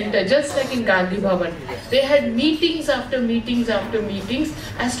Peace Center, just like in Gandhi Bhavan, they had meetings after meetings after meetings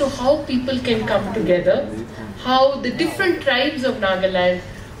as to how people can come together, how the different tribes of Nagaland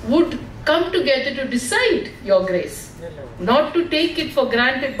would come together to decide, Your Grace, not to take it for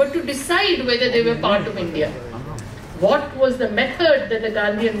granted, but to decide whether they were part of India. What was the method that the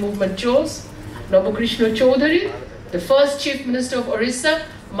Gandhian movement chose? Ramakrishna Chaudhary, the first Chief Minister of Orissa,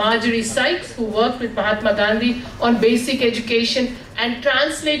 Marjorie Sykes, who worked with Mahatma Gandhi on basic education and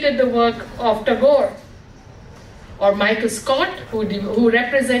translated the work of Tagore, or Michael Scott, who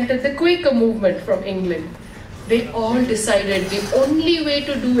represented the Quaker movement from England. They all decided the only way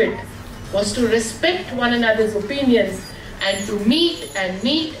to do it was to respect one another's opinions and to meet and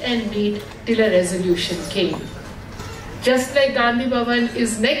meet and meet till a resolution came. Just like Gandhi Bhavan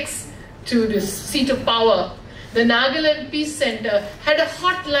is next to the seat of power, the Nagaland Peace Center had a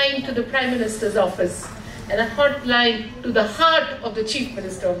hotline to the Prime Minister's office and a hotline to the heart of the Chief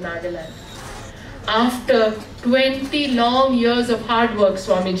Minister of Nagaland. After 20 long years of hard work,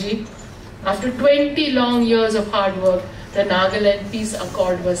 Swamiji, after 20 long years of hard work, the Nagaland Peace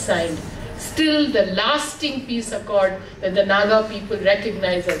Accord was signed. Still the lasting peace accord that the Naga people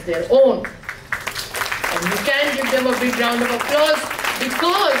recognize as their own. And you can give them a big round of applause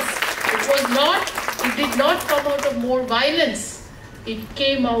because it did not come out of more violence. It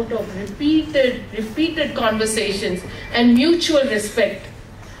came out of repeated conversations and mutual respect.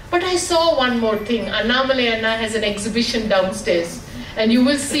 But I saw one more thing. Annamalai Anna has an exhibition downstairs, and you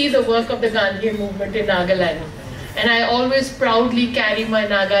will see the work of the Gandhi movement in Nagaland. And I always proudly carry my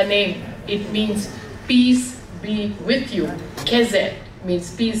Naga name. It means peace be with you. Keze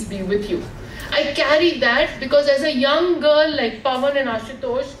means peace be with you. I carried that because as a young girl like Pavan and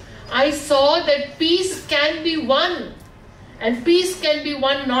Ashutosh, I saw that peace can be won. And peace can be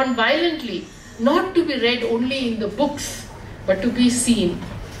won non-violently, not to be read only in the books, but to be seen.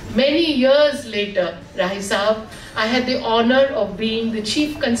 Many years later, Rahi Sahab, I had the honor of being the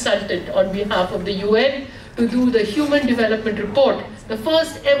chief consultant on behalf of the UN to do the Human Development Report, the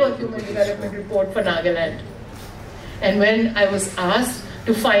first ever Human Development Report for Nagaland. And when I was asked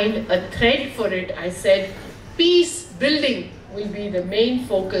to find a thread for it, I said, peace building will be the main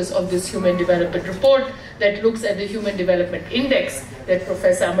focus of this Human Development Report that looks at the Human Development Index that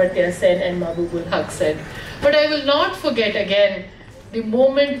Professor Amartya Sen and Mahbubul Haq said. But I will not forget again the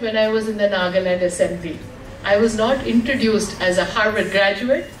moment when I was in the Nagaland Assembly. I was not introduced as a Harvard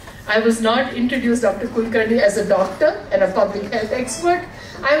graduate. I was not introduced, Dr. Kulkarni, as a doctor and a public health expert.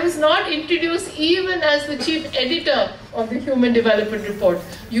 I was not introduced even as the chief editor of the Human Development Report.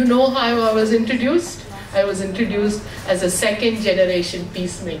 You know how I was introduced? I was introduced as a second generation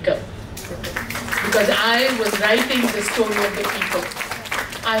peacemaker, because I was writing the story of the people.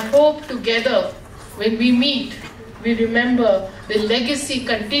 I hope together, when we meet, we remember the legacy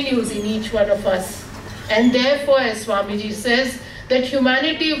continues in each one of us. And therefore, as Swamiji says, that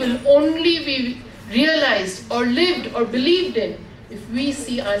humanity will only be realized or lived or believed in if we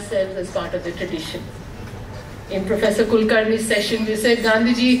see ourselves as part of the tradition. In Professor Kulkarni's session, we said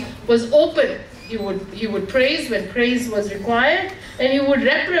Gandhiji was open. He would praise when praise was required, and he would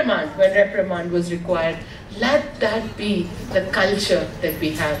reprimand when reprimand was required. Let that be the culture that we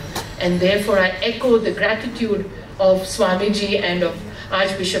have. And therefore I echo the gratitude of Swamiji and of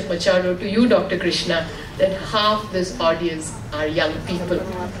Archbishop Machado to you, Dr. Krishna, that half this audience are young people.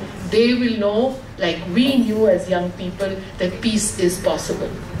 They will know, like we knew as young people, that peace is possible.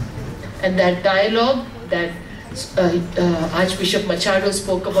 And that dialogue that Archbishop Machado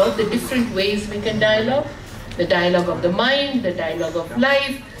spoke about, the different ways we can dialogue, the dialogue of the mind, the dialogue of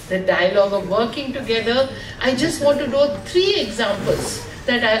life, the dialogue of working together. I just want to draw 3 examples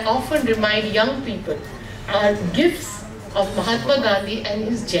that I often remind young people are gifts of Mahatma Gandhi and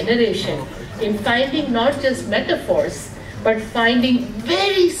his generation in finding not just metaphors, but finding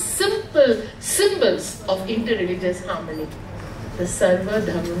very simple symbols of interreligious harmony. The Sarva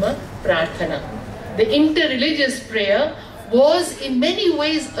Dharma Prarthana. The interreligious prayer was in many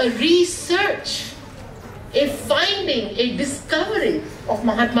ways a research, a finding, a discovery of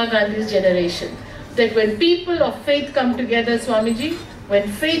Mahatma Gandhi's generation. That when people of faith come together, Swamiji, when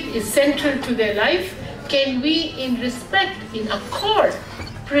faith is central to their life, can we in respect, in accord,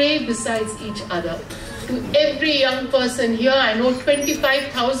 pray besides each other? To every young person here, I know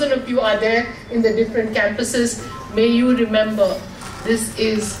 25,000 of you are there in the different campuses. May you remember, this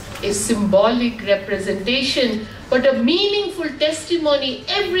is a symbolic representation, but a meaningful testimony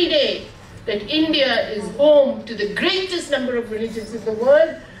every day that India is home to the greatest number of religions in the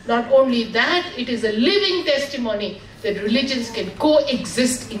world. Not only that, it is a living testimony that religions can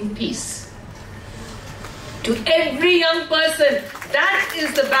coexist in peace. To every young person, that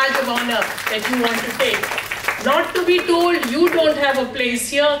is the badge of honor that you want to take. Not to be told you don't have a place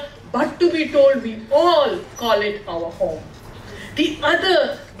here, but to be told we all call it our home. The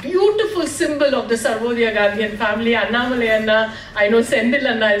other beautiful symbol of the Sarvodaya Gandhian family, Annamalai Anna, I know Sendil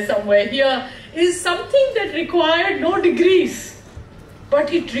Anna is somewhere here, is something that required no degrees.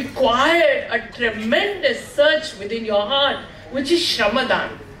 But it required a tremendous search within your heart, which is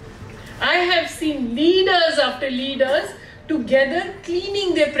Shramadan. I have seen leaders after leaders together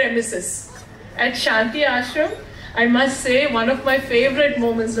cleaning their premises. At Shanti Ashram, I must say one of my favorite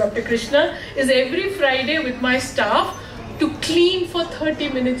moments, Dr. Krishna, is every Friday with my staff to clean for 30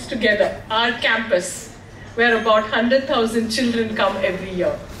 minutes together, our campus, where about 100,000 children come every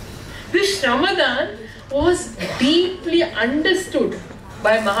year. This Ramadan was deeply understood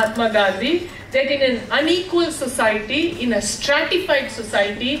by Mahatma Gandhi that in an unequal society, in a stratified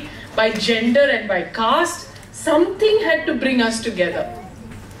society, by gender and by caste, something had to bring us together.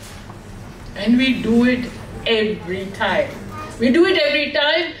 And we do it every time. We do it every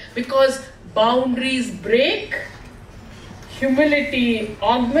time because boundaries break, humility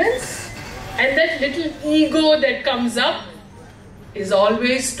augments, and that little ego that comes up is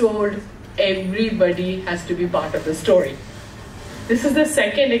always told everybody has to be part of the story. This is the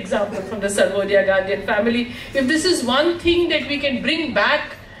second example from the Sarvodaya Gandhian family. If this is one thing that we can bring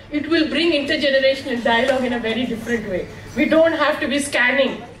back, it will bring intergenerational dialogue in a very different way. We don't have to be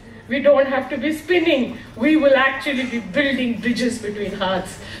scanning. we don't have to be spinning. We will actually be building bridges between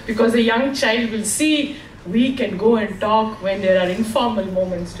hearts, because a young child will see we can go and talk when there are informal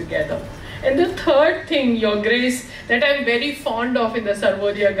moments together. And the third thing, Your Grace, that I'm very fond of in the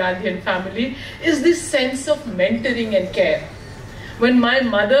Sarvodaya Gandhian family is this sense of mentoring and care. When my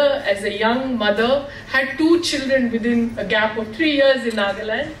mother, as a young mother, had 2 children within a gap of 3 years in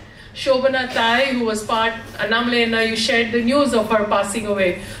Nagaland, Shobana Tai, who was part, Annamalena, you shared the news of her passing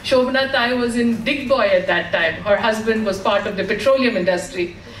away. Shobana Tai was in Digboy at that time. Her husband was part of the petroleum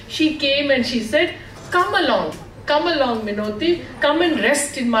industry. She came and she said, come along, Minoti, come and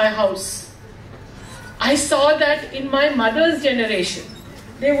rest in my house. I saw that in my mother's generation.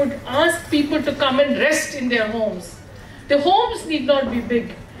 They would ask people to come and rest in their homes. The homes need not be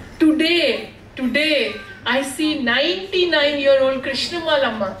big. Today, I see 99-year-old Krishnamal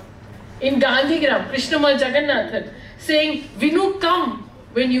Amma in Gandhigram, Krishnamal Jagannathan, saying, Vinu, come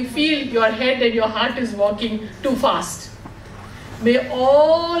when you feel your head and your heart is walking too fast. May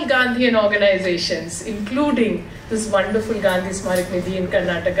all Gandhian organizations, including this wonderful Gandhi Smaraka Nidhi in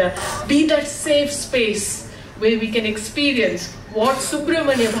Karnataka, be that safe space where we can experience what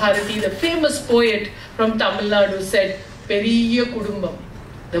Subramanya Bharati, the famous poet from Tamil Nadu, said, Periya Kudumbam,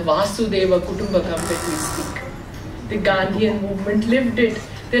 the Vasudeva Kudumbakam that we speak. The Gandhian movement lived it.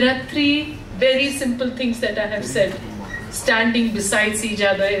 There are 3 very simple things that I have said. Standing beside each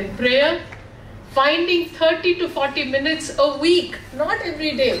other in prayer, finding 30 to 40 minutes a week, not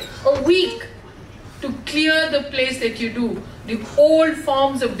every day, a week, to clear the place that you do. The old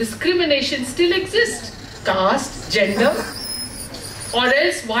forms of discrimination still exist. Caste, gender. Or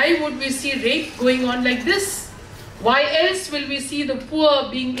else, why would we see rape going on like this? Why else will we see the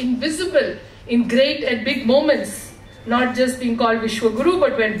poor being invisible in great and big moments? Not just being called Vishwaguru,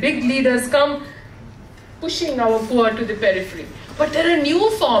 but when big leaders come, pushing our poor to the periphery. But there are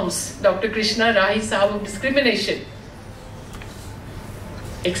new forms, Dr. Krishna Rahi Sahab, of discrimination.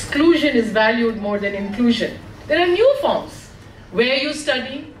 Exclusion is valued more than inclusion. There are new forms. Where you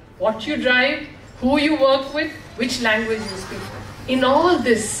study, what you drive, who you work with, which language you speak. In all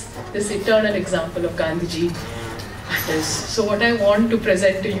this eternal example of Gandhiji matters. So what I want to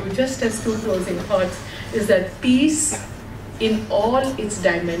present to you, just as 2 closing thoughts, is that peace in all its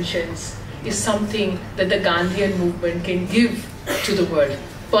dimensions is something that the Gandhian movement can give to the world.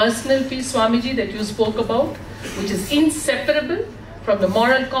 Personal peace, Swamiji, that you spoke about, which is inseparable from the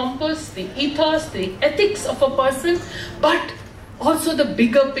moral compass, the ethos, the ethics of a person, but also the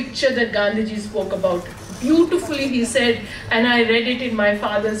bigger picture that Gandhiji spoke about. Beautifully he said, and I read it in my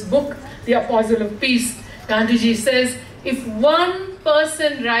father's book, The Apostle of Peace. Gandhiji says, if one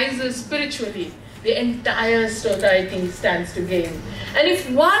person rises spiritually, the entire society stands to gain. And if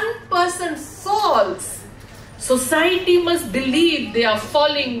one person falls, society must believe they are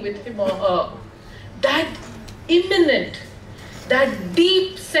falling with him or her. That imminent, that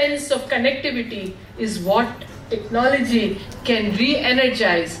deep sense of connectivity is what technology can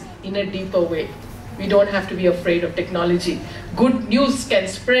re-energize in a deeper way. We don't have to be afraid of technology. Good news can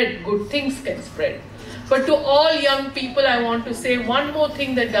spread, good things can spread. But to all young people, I want to say one more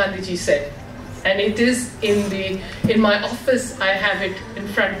thing that Gandhiji said. And it is in my office, I have it in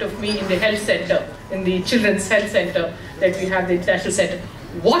front of me in the health center, in the Children's Health Center that we have, the International Center.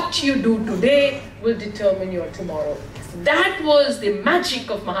 What you do today will determine your tomorrow. That was the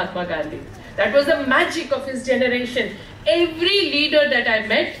magic of Mahatma Gandhi. That was the magic of his generation. Every leader that I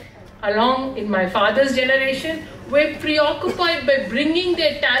met along in my father's generation were preoccupied by bringing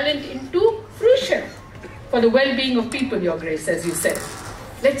their talent into fruition for the well-being of people, Your Grace, as you said.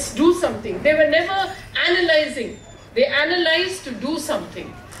 Let's do something. They were never analyzing. They analyzed to do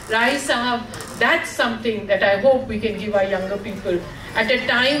something. Rai Sahab, that's something that I hope we can give our younger people. At a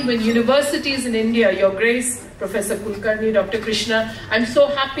time when universities in India, Your Grace, Professor Kulkarni, Dr. Krishna, I'm so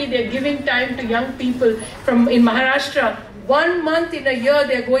happy they're giving time to young people in Maharashtra. 1 month in a year,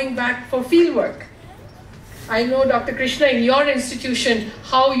 they're going back for field work. I know, Dr. Krishna, in your institution,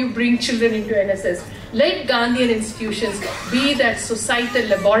 how you bring children into NSS. Let Gandhian institutions be that societal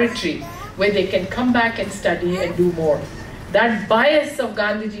laboratory where they can come back and study and do more. That bias of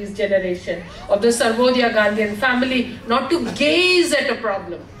Gandhiji's generation, of the Sarvodaya Gandhian family, not to gaze at a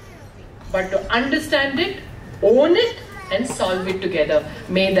problem, but to understand it, own it, and solve it together.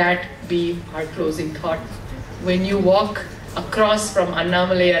 May that be our closing thought. When you walk across from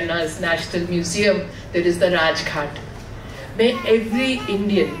Annamalai National Museum, there is the Rajghat. May every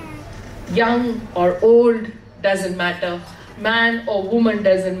Indian, young or old, doesn't matter, man or woman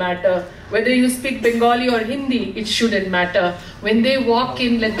doesn't matter, whether you speak Bengali or Hindi, it shouldn't matter. When they walk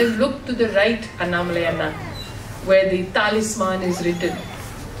in, let them look to the right Annamalai, where the talisman is written.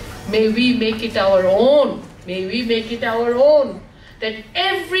 May we make it our own. May we make it our own. That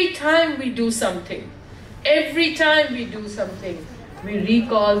every time we do something, we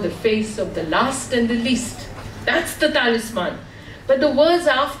recall the face of the last and the least. That's the talisman. But the words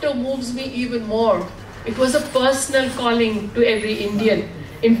after moves me even more. It was a personal calling to every Indian.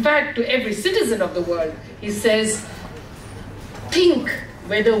 In fact, to every citizen of the world. He says, think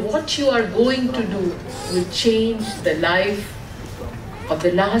whether what you are going to do will change the life of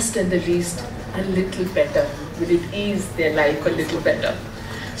the last and the least a little better. Will it ease their life a little better?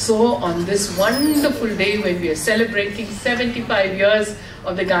 So on this wonderful day when we are celebrating 75 years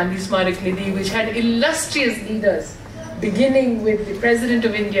of the Gandhi Smaraka Nidhi, which had illustrious leaders, beginning with the President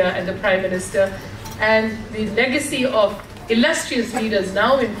of India and the Prime Minister, and the legacy of illustrious leaders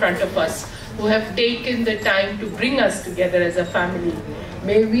now in front of us who have taken the time to bring us together as a family.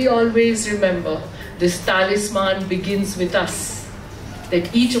 May we always remember this talisman begins with us.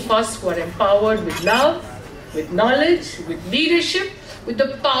 That each of us who are empowered with love, with knowledge, with leadership, with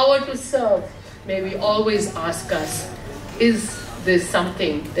the power to serve, may we always ask us, is this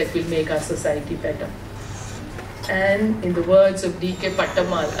something that will make our society better? And in the words of D.K.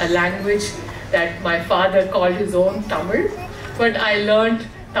 Pattamal, a language that my father called his own Tamil, but I learned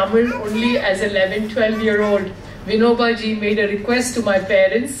Tamil only as 11, 12-year-old. Vinobaji made a request to my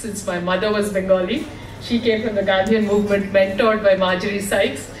parents, since my mother was Bengali. She came from the Gandhian movement, mentored by Marjorie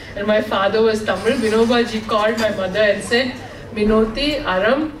Sykes, and my father was Tamil. Vinobaji called my mother and said, Minoti,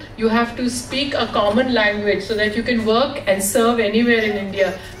 Aram, you have to speak a common language so that you can work and serve anywhere in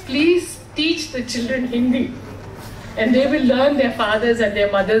India. Please teach the children Hindi. And they will learn their father's and their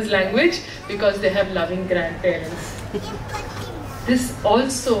mother's language because they have loving grandparents. This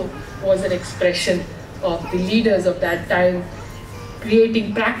also was an expression of the leaders of that time,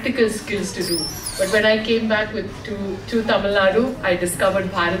 creating practical skills to do. But when I came back to Tamil Nadu, I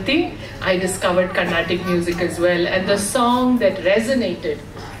discovered Bharati, I discovered Carnatic music as well. And the song that resonated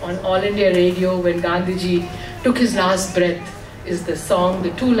on All India Radio when Gandhiji took his last breath is the song,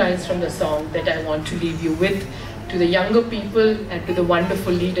 the two lines from the song that I want to leave you with. To the younger people and to the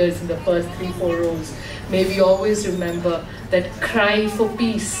wonderful leaders in the first 3-4 rows, may we always remember that cry for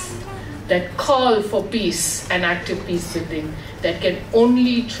peace, that call for peace and active peace building that can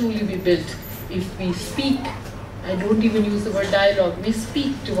only truly be built if we speak. I don't even use the word dialogue. We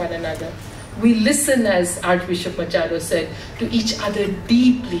speak to one another. We listen, as Archbishop Machado said, to each other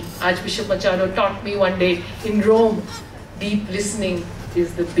deeply. Archbishop Machado taught me one day in Rome, deep listening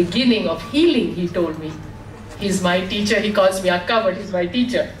is the beginning of healing, he told me. He's my teacher, he calls me Akka, but he's my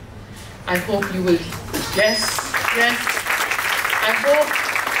teacher. I hope you will, yes, I hope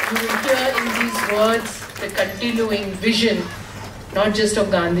you will hear in these words the continuing vision, not just of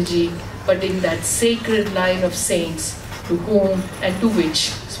Gandhiji, but in that sacred line of saints to whom and to which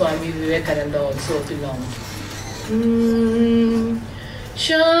Swami Vivekananda also belonged.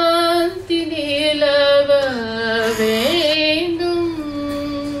 Shanti nilava vendum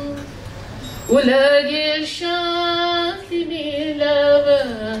Ulagil shanti nilava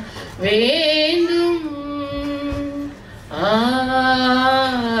vendum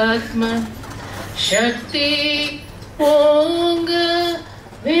Atma Shakti ponga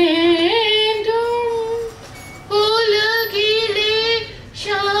vendum Ulagile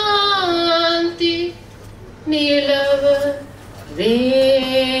shanti nilava vendum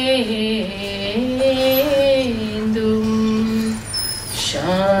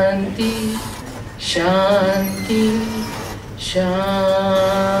Shanti Shanti, Shanti.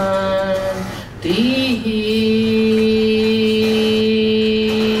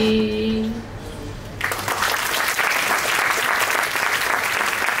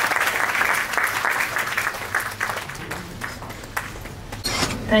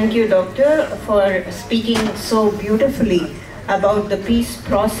 Thank you, Doctor, for speaking so beautifully about the peace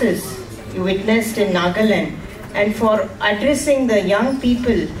process you witnessed in Nagaland and for addressing the young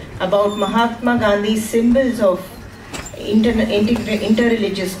people about Mahatma Gandhi's symbols of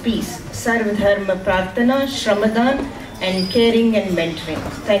interreligious peace, Sarvadharma Prarthana, Shramadan, and caring and mentoring.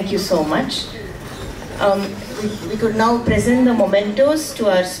 Thank you so much. We could now present the mementos to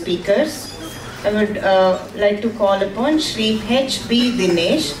our speakers. I would like to call upon Shri H.B.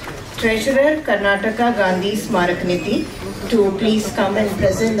 Dinesh, Treasurer, Karnataka Gandhi Smaraka Nidhi, to please come and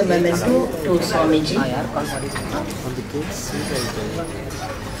present the memento to Swamiji.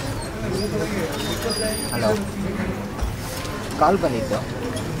 Hello. Call ಬಂದಿತ್ತು.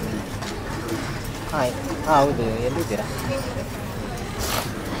 Hi ಹೌದು ಎಲ್ಲಿದ್ದೀರಾ?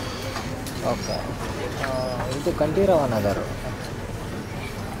 Okay ಇದು ಕಂಠೀರವ ನಗರ.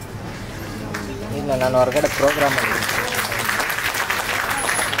 ಇಲ್ಲ ನಾನು ಹೊರಗಡೆ program ಅಲ್ಲಿ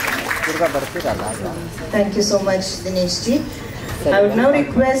Thank you so much, Dinesh ji. I would now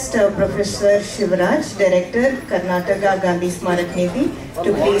request Professor Shivraj, Director, Karnataka Gandhi Smaraka Nidhi,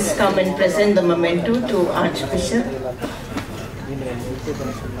 to please come and present the memento to Archbishop.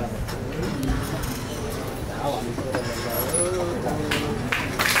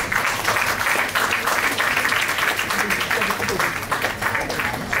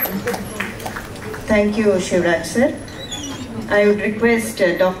 Thank you, Shivraj sir. I would request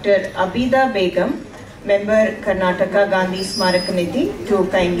Dr. Abida Begum, member Karnataka Gandhi Smaraka Nidhi, to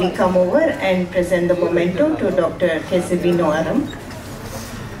kindly come over and present the memento to Dr. Kezevino Aram.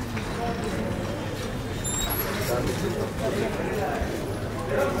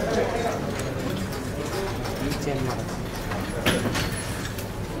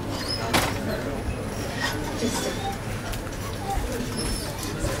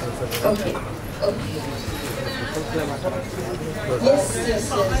 Okay.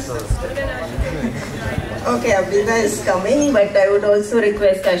 Yes. Okay, Abida is coming, but I would also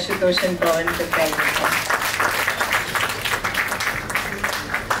request Ashutosh and Pawan to kindly come.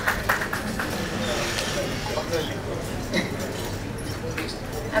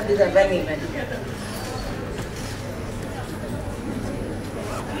 Abida, Bani.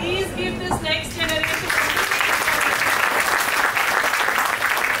 Please give this next generation.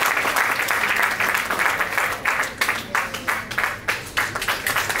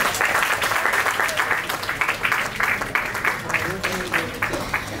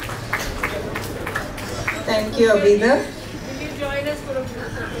 Thank you, Abida. Will you join us for a group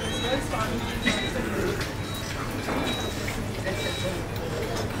photo as well, Swami?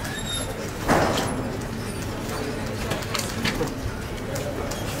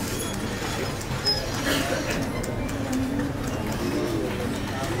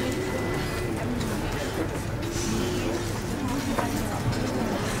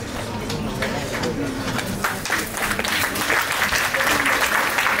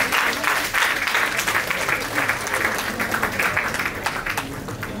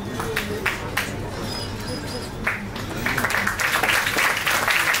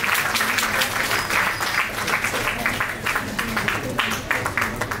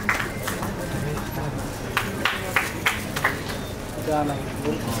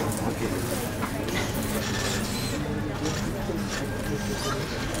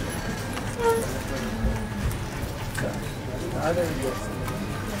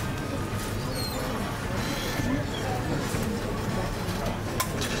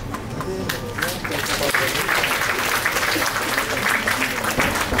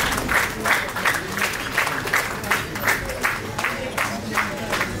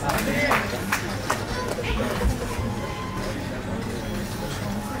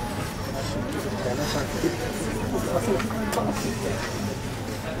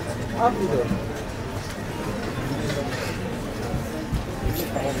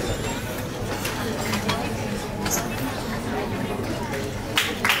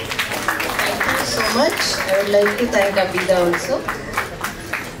 I would like to thank Abida also.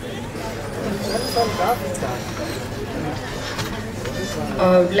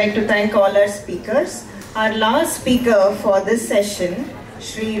 I would like to thank all our speakers. Our last speaker for this session,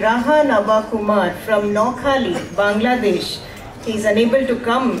 Shri Raha Naba Kumar from Noakhali, Bangladesh. He is unable to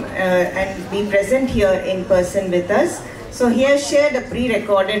come and be present here in person with us. So he has shared a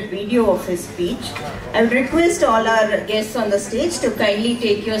pre-recorded video of his speech. I would request all our guests on the stage to kindly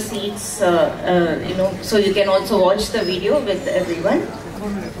take your seats, so you can also watch the video with everyone.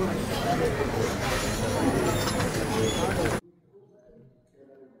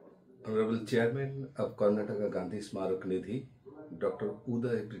 Honorable Chairman of Karnataka Gandhi Smaraka Nidhi, Dr.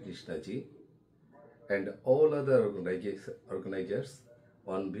 Uday Krishna ji, and all other organizers,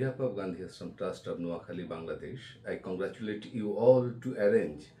 on behalf of Gandhi Ashram Trust of Noakhali Bangaldesh, I congratulate you all to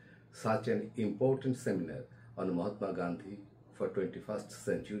arrange such an important seminar on Mahatma Gandhi for 21st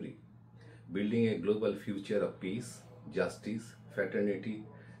century, building a global future of peace, justice, fraternity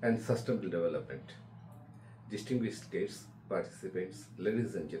and sustainable development. Distinguished guests, participants,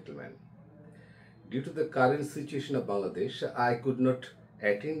 ladies and gentlemen, due to the current situation of Bangladesh, I could not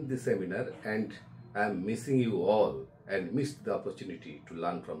attend the seminar and I am missing you all and missed the opportunity to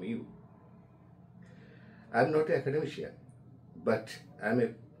learn from you. I am not an academician, but I am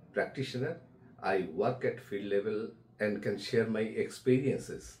a practitioner. I work at field level and can share my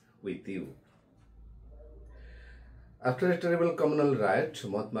experiences with you. After a terrible communal riot,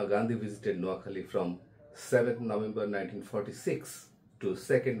 Mahatma Gandhi visited Noakhali from 7th November 1946 to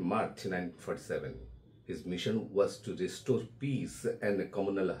 2nd March 1947. His mission was to restore peace and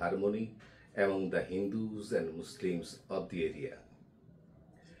communal harmony among the Hindus and Muslims of the area.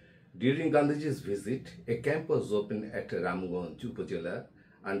 During Gandhiji's visit, a camp was opened at Ramganj, Upazila,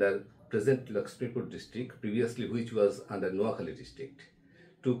 under present Lakshmipur district, previously which was under Noakhali district,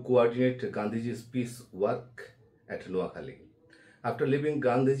 to coordinate Gandhiji's peace work at Noakhali. After leaving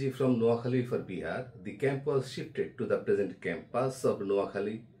Gandhiji from Noakhali for Bihar, the camp was shifted to the present campus of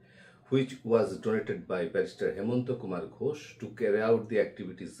Noakhali, which was donated by Barrister Hemanta Kumar Ghosh to carry out the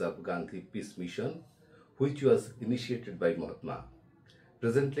activities of Gandhi Peace Mission, which was initiated by Mahatma.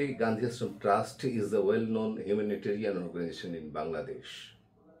 Presently, Gandhi Ashram Trust is a well-known humanitarian organization in Bangladesh.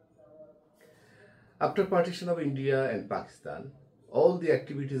 After partition of India and Pakistan, all the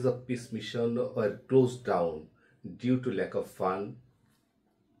activities of peace mission were closed down due to lack of fund,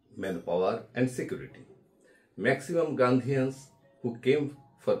 manpower and security. Maximum Gandhians who came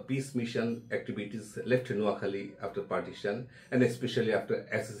for peace mission activities left Noakhali after partition and especially after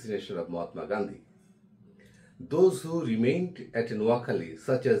assassination of Mahatma Gandhi. Those who remained at Noakhali,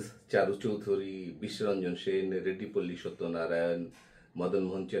 such as Charu Chaudhuri, Vishwaranjan Sen, Reddy Polli Satyanarayan, Madan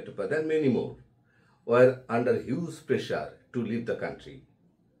Mohan Chattopadhyay and many more, were under huge pressure to leave the country.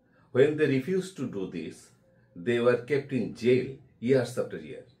 When they refused to do this, they were kept in jail years after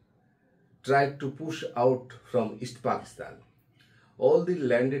year, tried to push out from East Pakistan. All the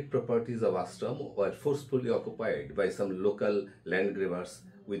landed properties of ashram were forcefully occupied by some local land grabbers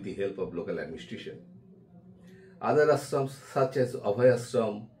with the help of local administration. Other ashrams such as Abhay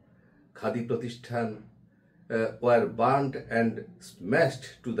Ashram, Khadi Pratishthan were burnt and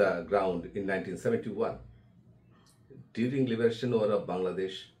smashed to the ground in 1971. During liberation war of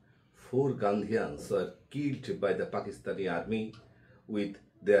Bangladesh, 4 Gandhians were killed by the Pakistani army with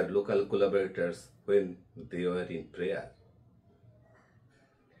their local collaborators when they were in prayer.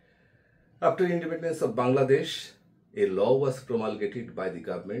 After independence of Bangladesh, a law was promulgated by the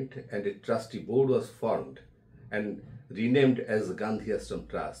government and a trustee board was formed and renamed as Gandhi Ashram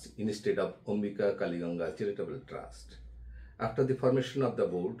Trust instead of Ambika Kaliganga Charitable Trust. After the formation of the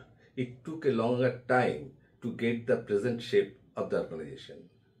board, it took a longer time to get the present shape of the organization.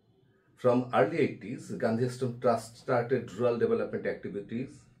 From early 80s, Gandhi Ashram Trust started rural development activities.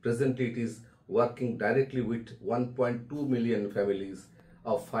 Presently, it is working directly with 1.2 million families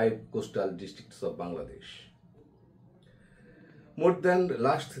of 5 coastal districts of Bangladesh. More than the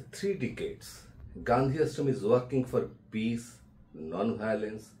last 3 decades, Gandhi Ashram is working for peace,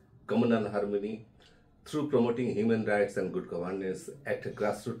 non-violence, communal harmony through promoting human rights and good governance at a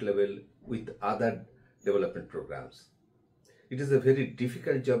grassroots level with other development programs. It is a very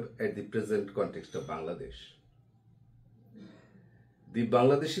difficult job at the present context of Bangladesh. The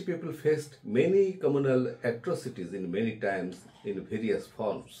Bangladeshi people faced many communal atrocities in many times in various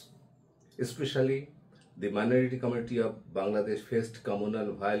forms. Especially, the minority community of Bangladesh faced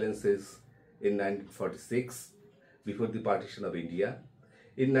communal violences in 1946, before the partition of India,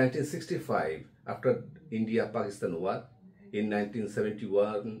 in 1965, after India-Pakistan war, in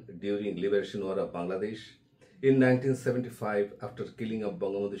 1971, during liberation war of Bangladesh, in 1975, after killing of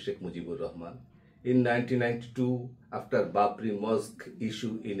Bangamandhu Sheikh Mujibur Rahman, in 1992, after Babri Mosque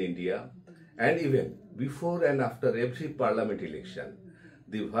issue in India, and even before and after every parliament election,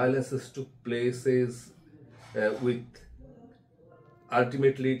 the violences took places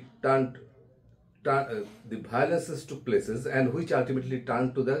the violences took places and which ultimately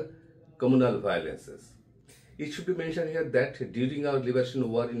turned to the communal violences. It should be mentioned here that during our liberation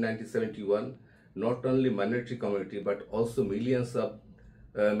war in 1971, not only minority community but also millions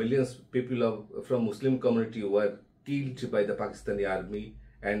people from Muslim community were killed by the Pakistani army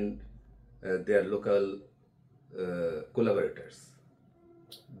and their local collaborators.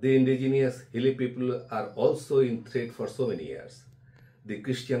 The indigenous hilly people are also in threat for so many years. The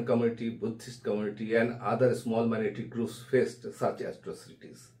Christian community, Buddhist community and other small minority groups faced such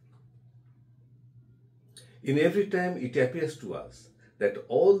atrocities. In every time it appears to us that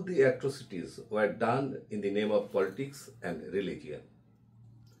all the atrocities were done in the name of politics and religion.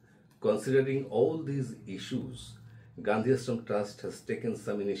 Considering all these issues, Gandhi Ashram Trust has taken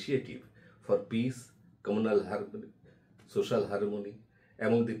some initiative for peace, communal harmony, social harmony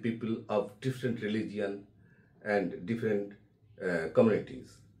among the people of different religion and different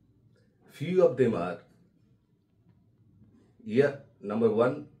communities. Few of them are number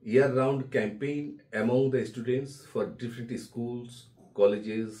 1, year-round campaign among the students for different schools,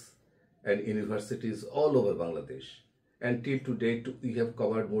 colleges and universities all over Bangladesh. And till to date, we have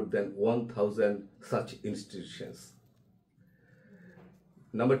covered more than 1,000 such institutions.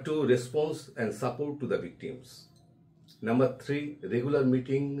 Number 2, response and support to the victims. Number 3, regular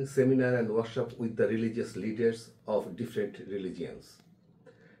meeting, seminar and workshop with the religious leaders of different religions.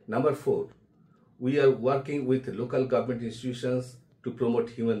 Number 4, we are working with local government institutions, to promote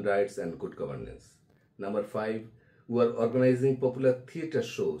human rights and good governance. Number 5, we are organizing popular theatre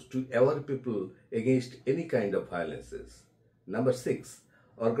shows to aware people against any kind of violences. Number 6,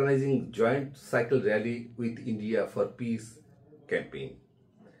 organizing joint cycle rally with India for Peace campaign.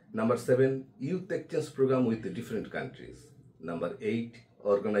 Number 7, youth exchange program with different countries. Number 8,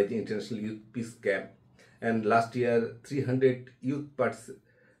 organizing International Youth Peace Camp. And last year, 300 youth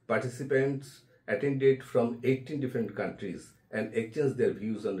participants attended from 18 different countries and exchanged their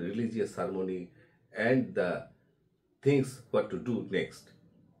views on religious harmony and the things what to do next.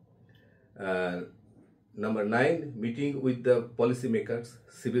 Number 9, meeting with the policymakers,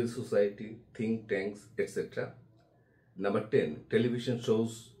 civil society, think tanks, etc. Number 10, television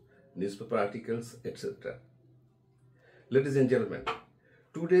shows, newspaper articles, etc. Ladies and gentlemen,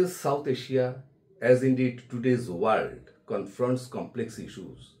 today's South Asia, as indeed today's world, confronts complex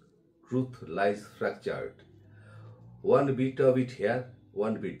issues. Truth lies fractured. One bit of it here,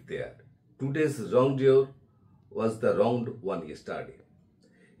 one bit there. Today's wrongdoer was the wronged one yesterday.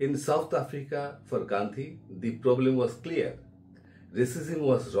 In South Africa, for Gandhi, the problem was clear. Racism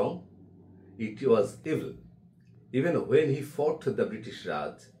was wrong. It was evil. Even when he fought the British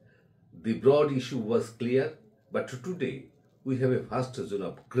Raj, the broad issue was clear, but today we have a vast zone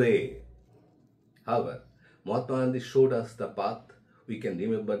of grey. However, Mahatma Gandhi showed us the path. We can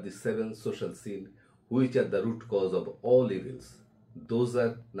remember the 7 social sins which are the root cause of all evils. Those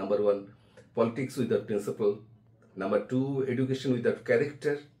are: number 1, politics without principle; number 2, education without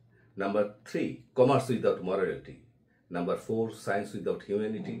character; number 3, commerce without morality; number 4, science without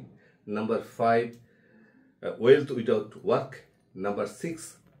humanity; number 5, wealth without work; number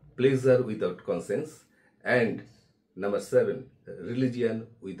 6, pleasure without conscience; and number 7, religion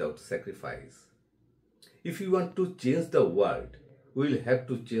without sacrifice. If we want to change the world, we will have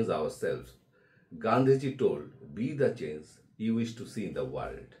to change ourselves. Gandhiji told, "Be the change you wish to see in the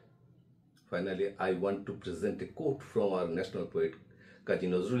world." Finally, I want to present a quote from our national poet, Kazi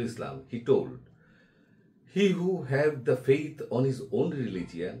Nazrul Islam. He told, "He who have the faith on his own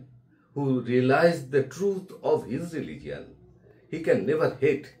religion, who realized the truth of his religion, he can never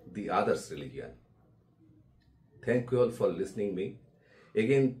hate the other's religion." Thank you all for listening me.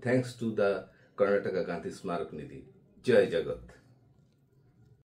 Again, thanks to the Karnataka Gandhi Smaraka Nidhi. Jai Jagat.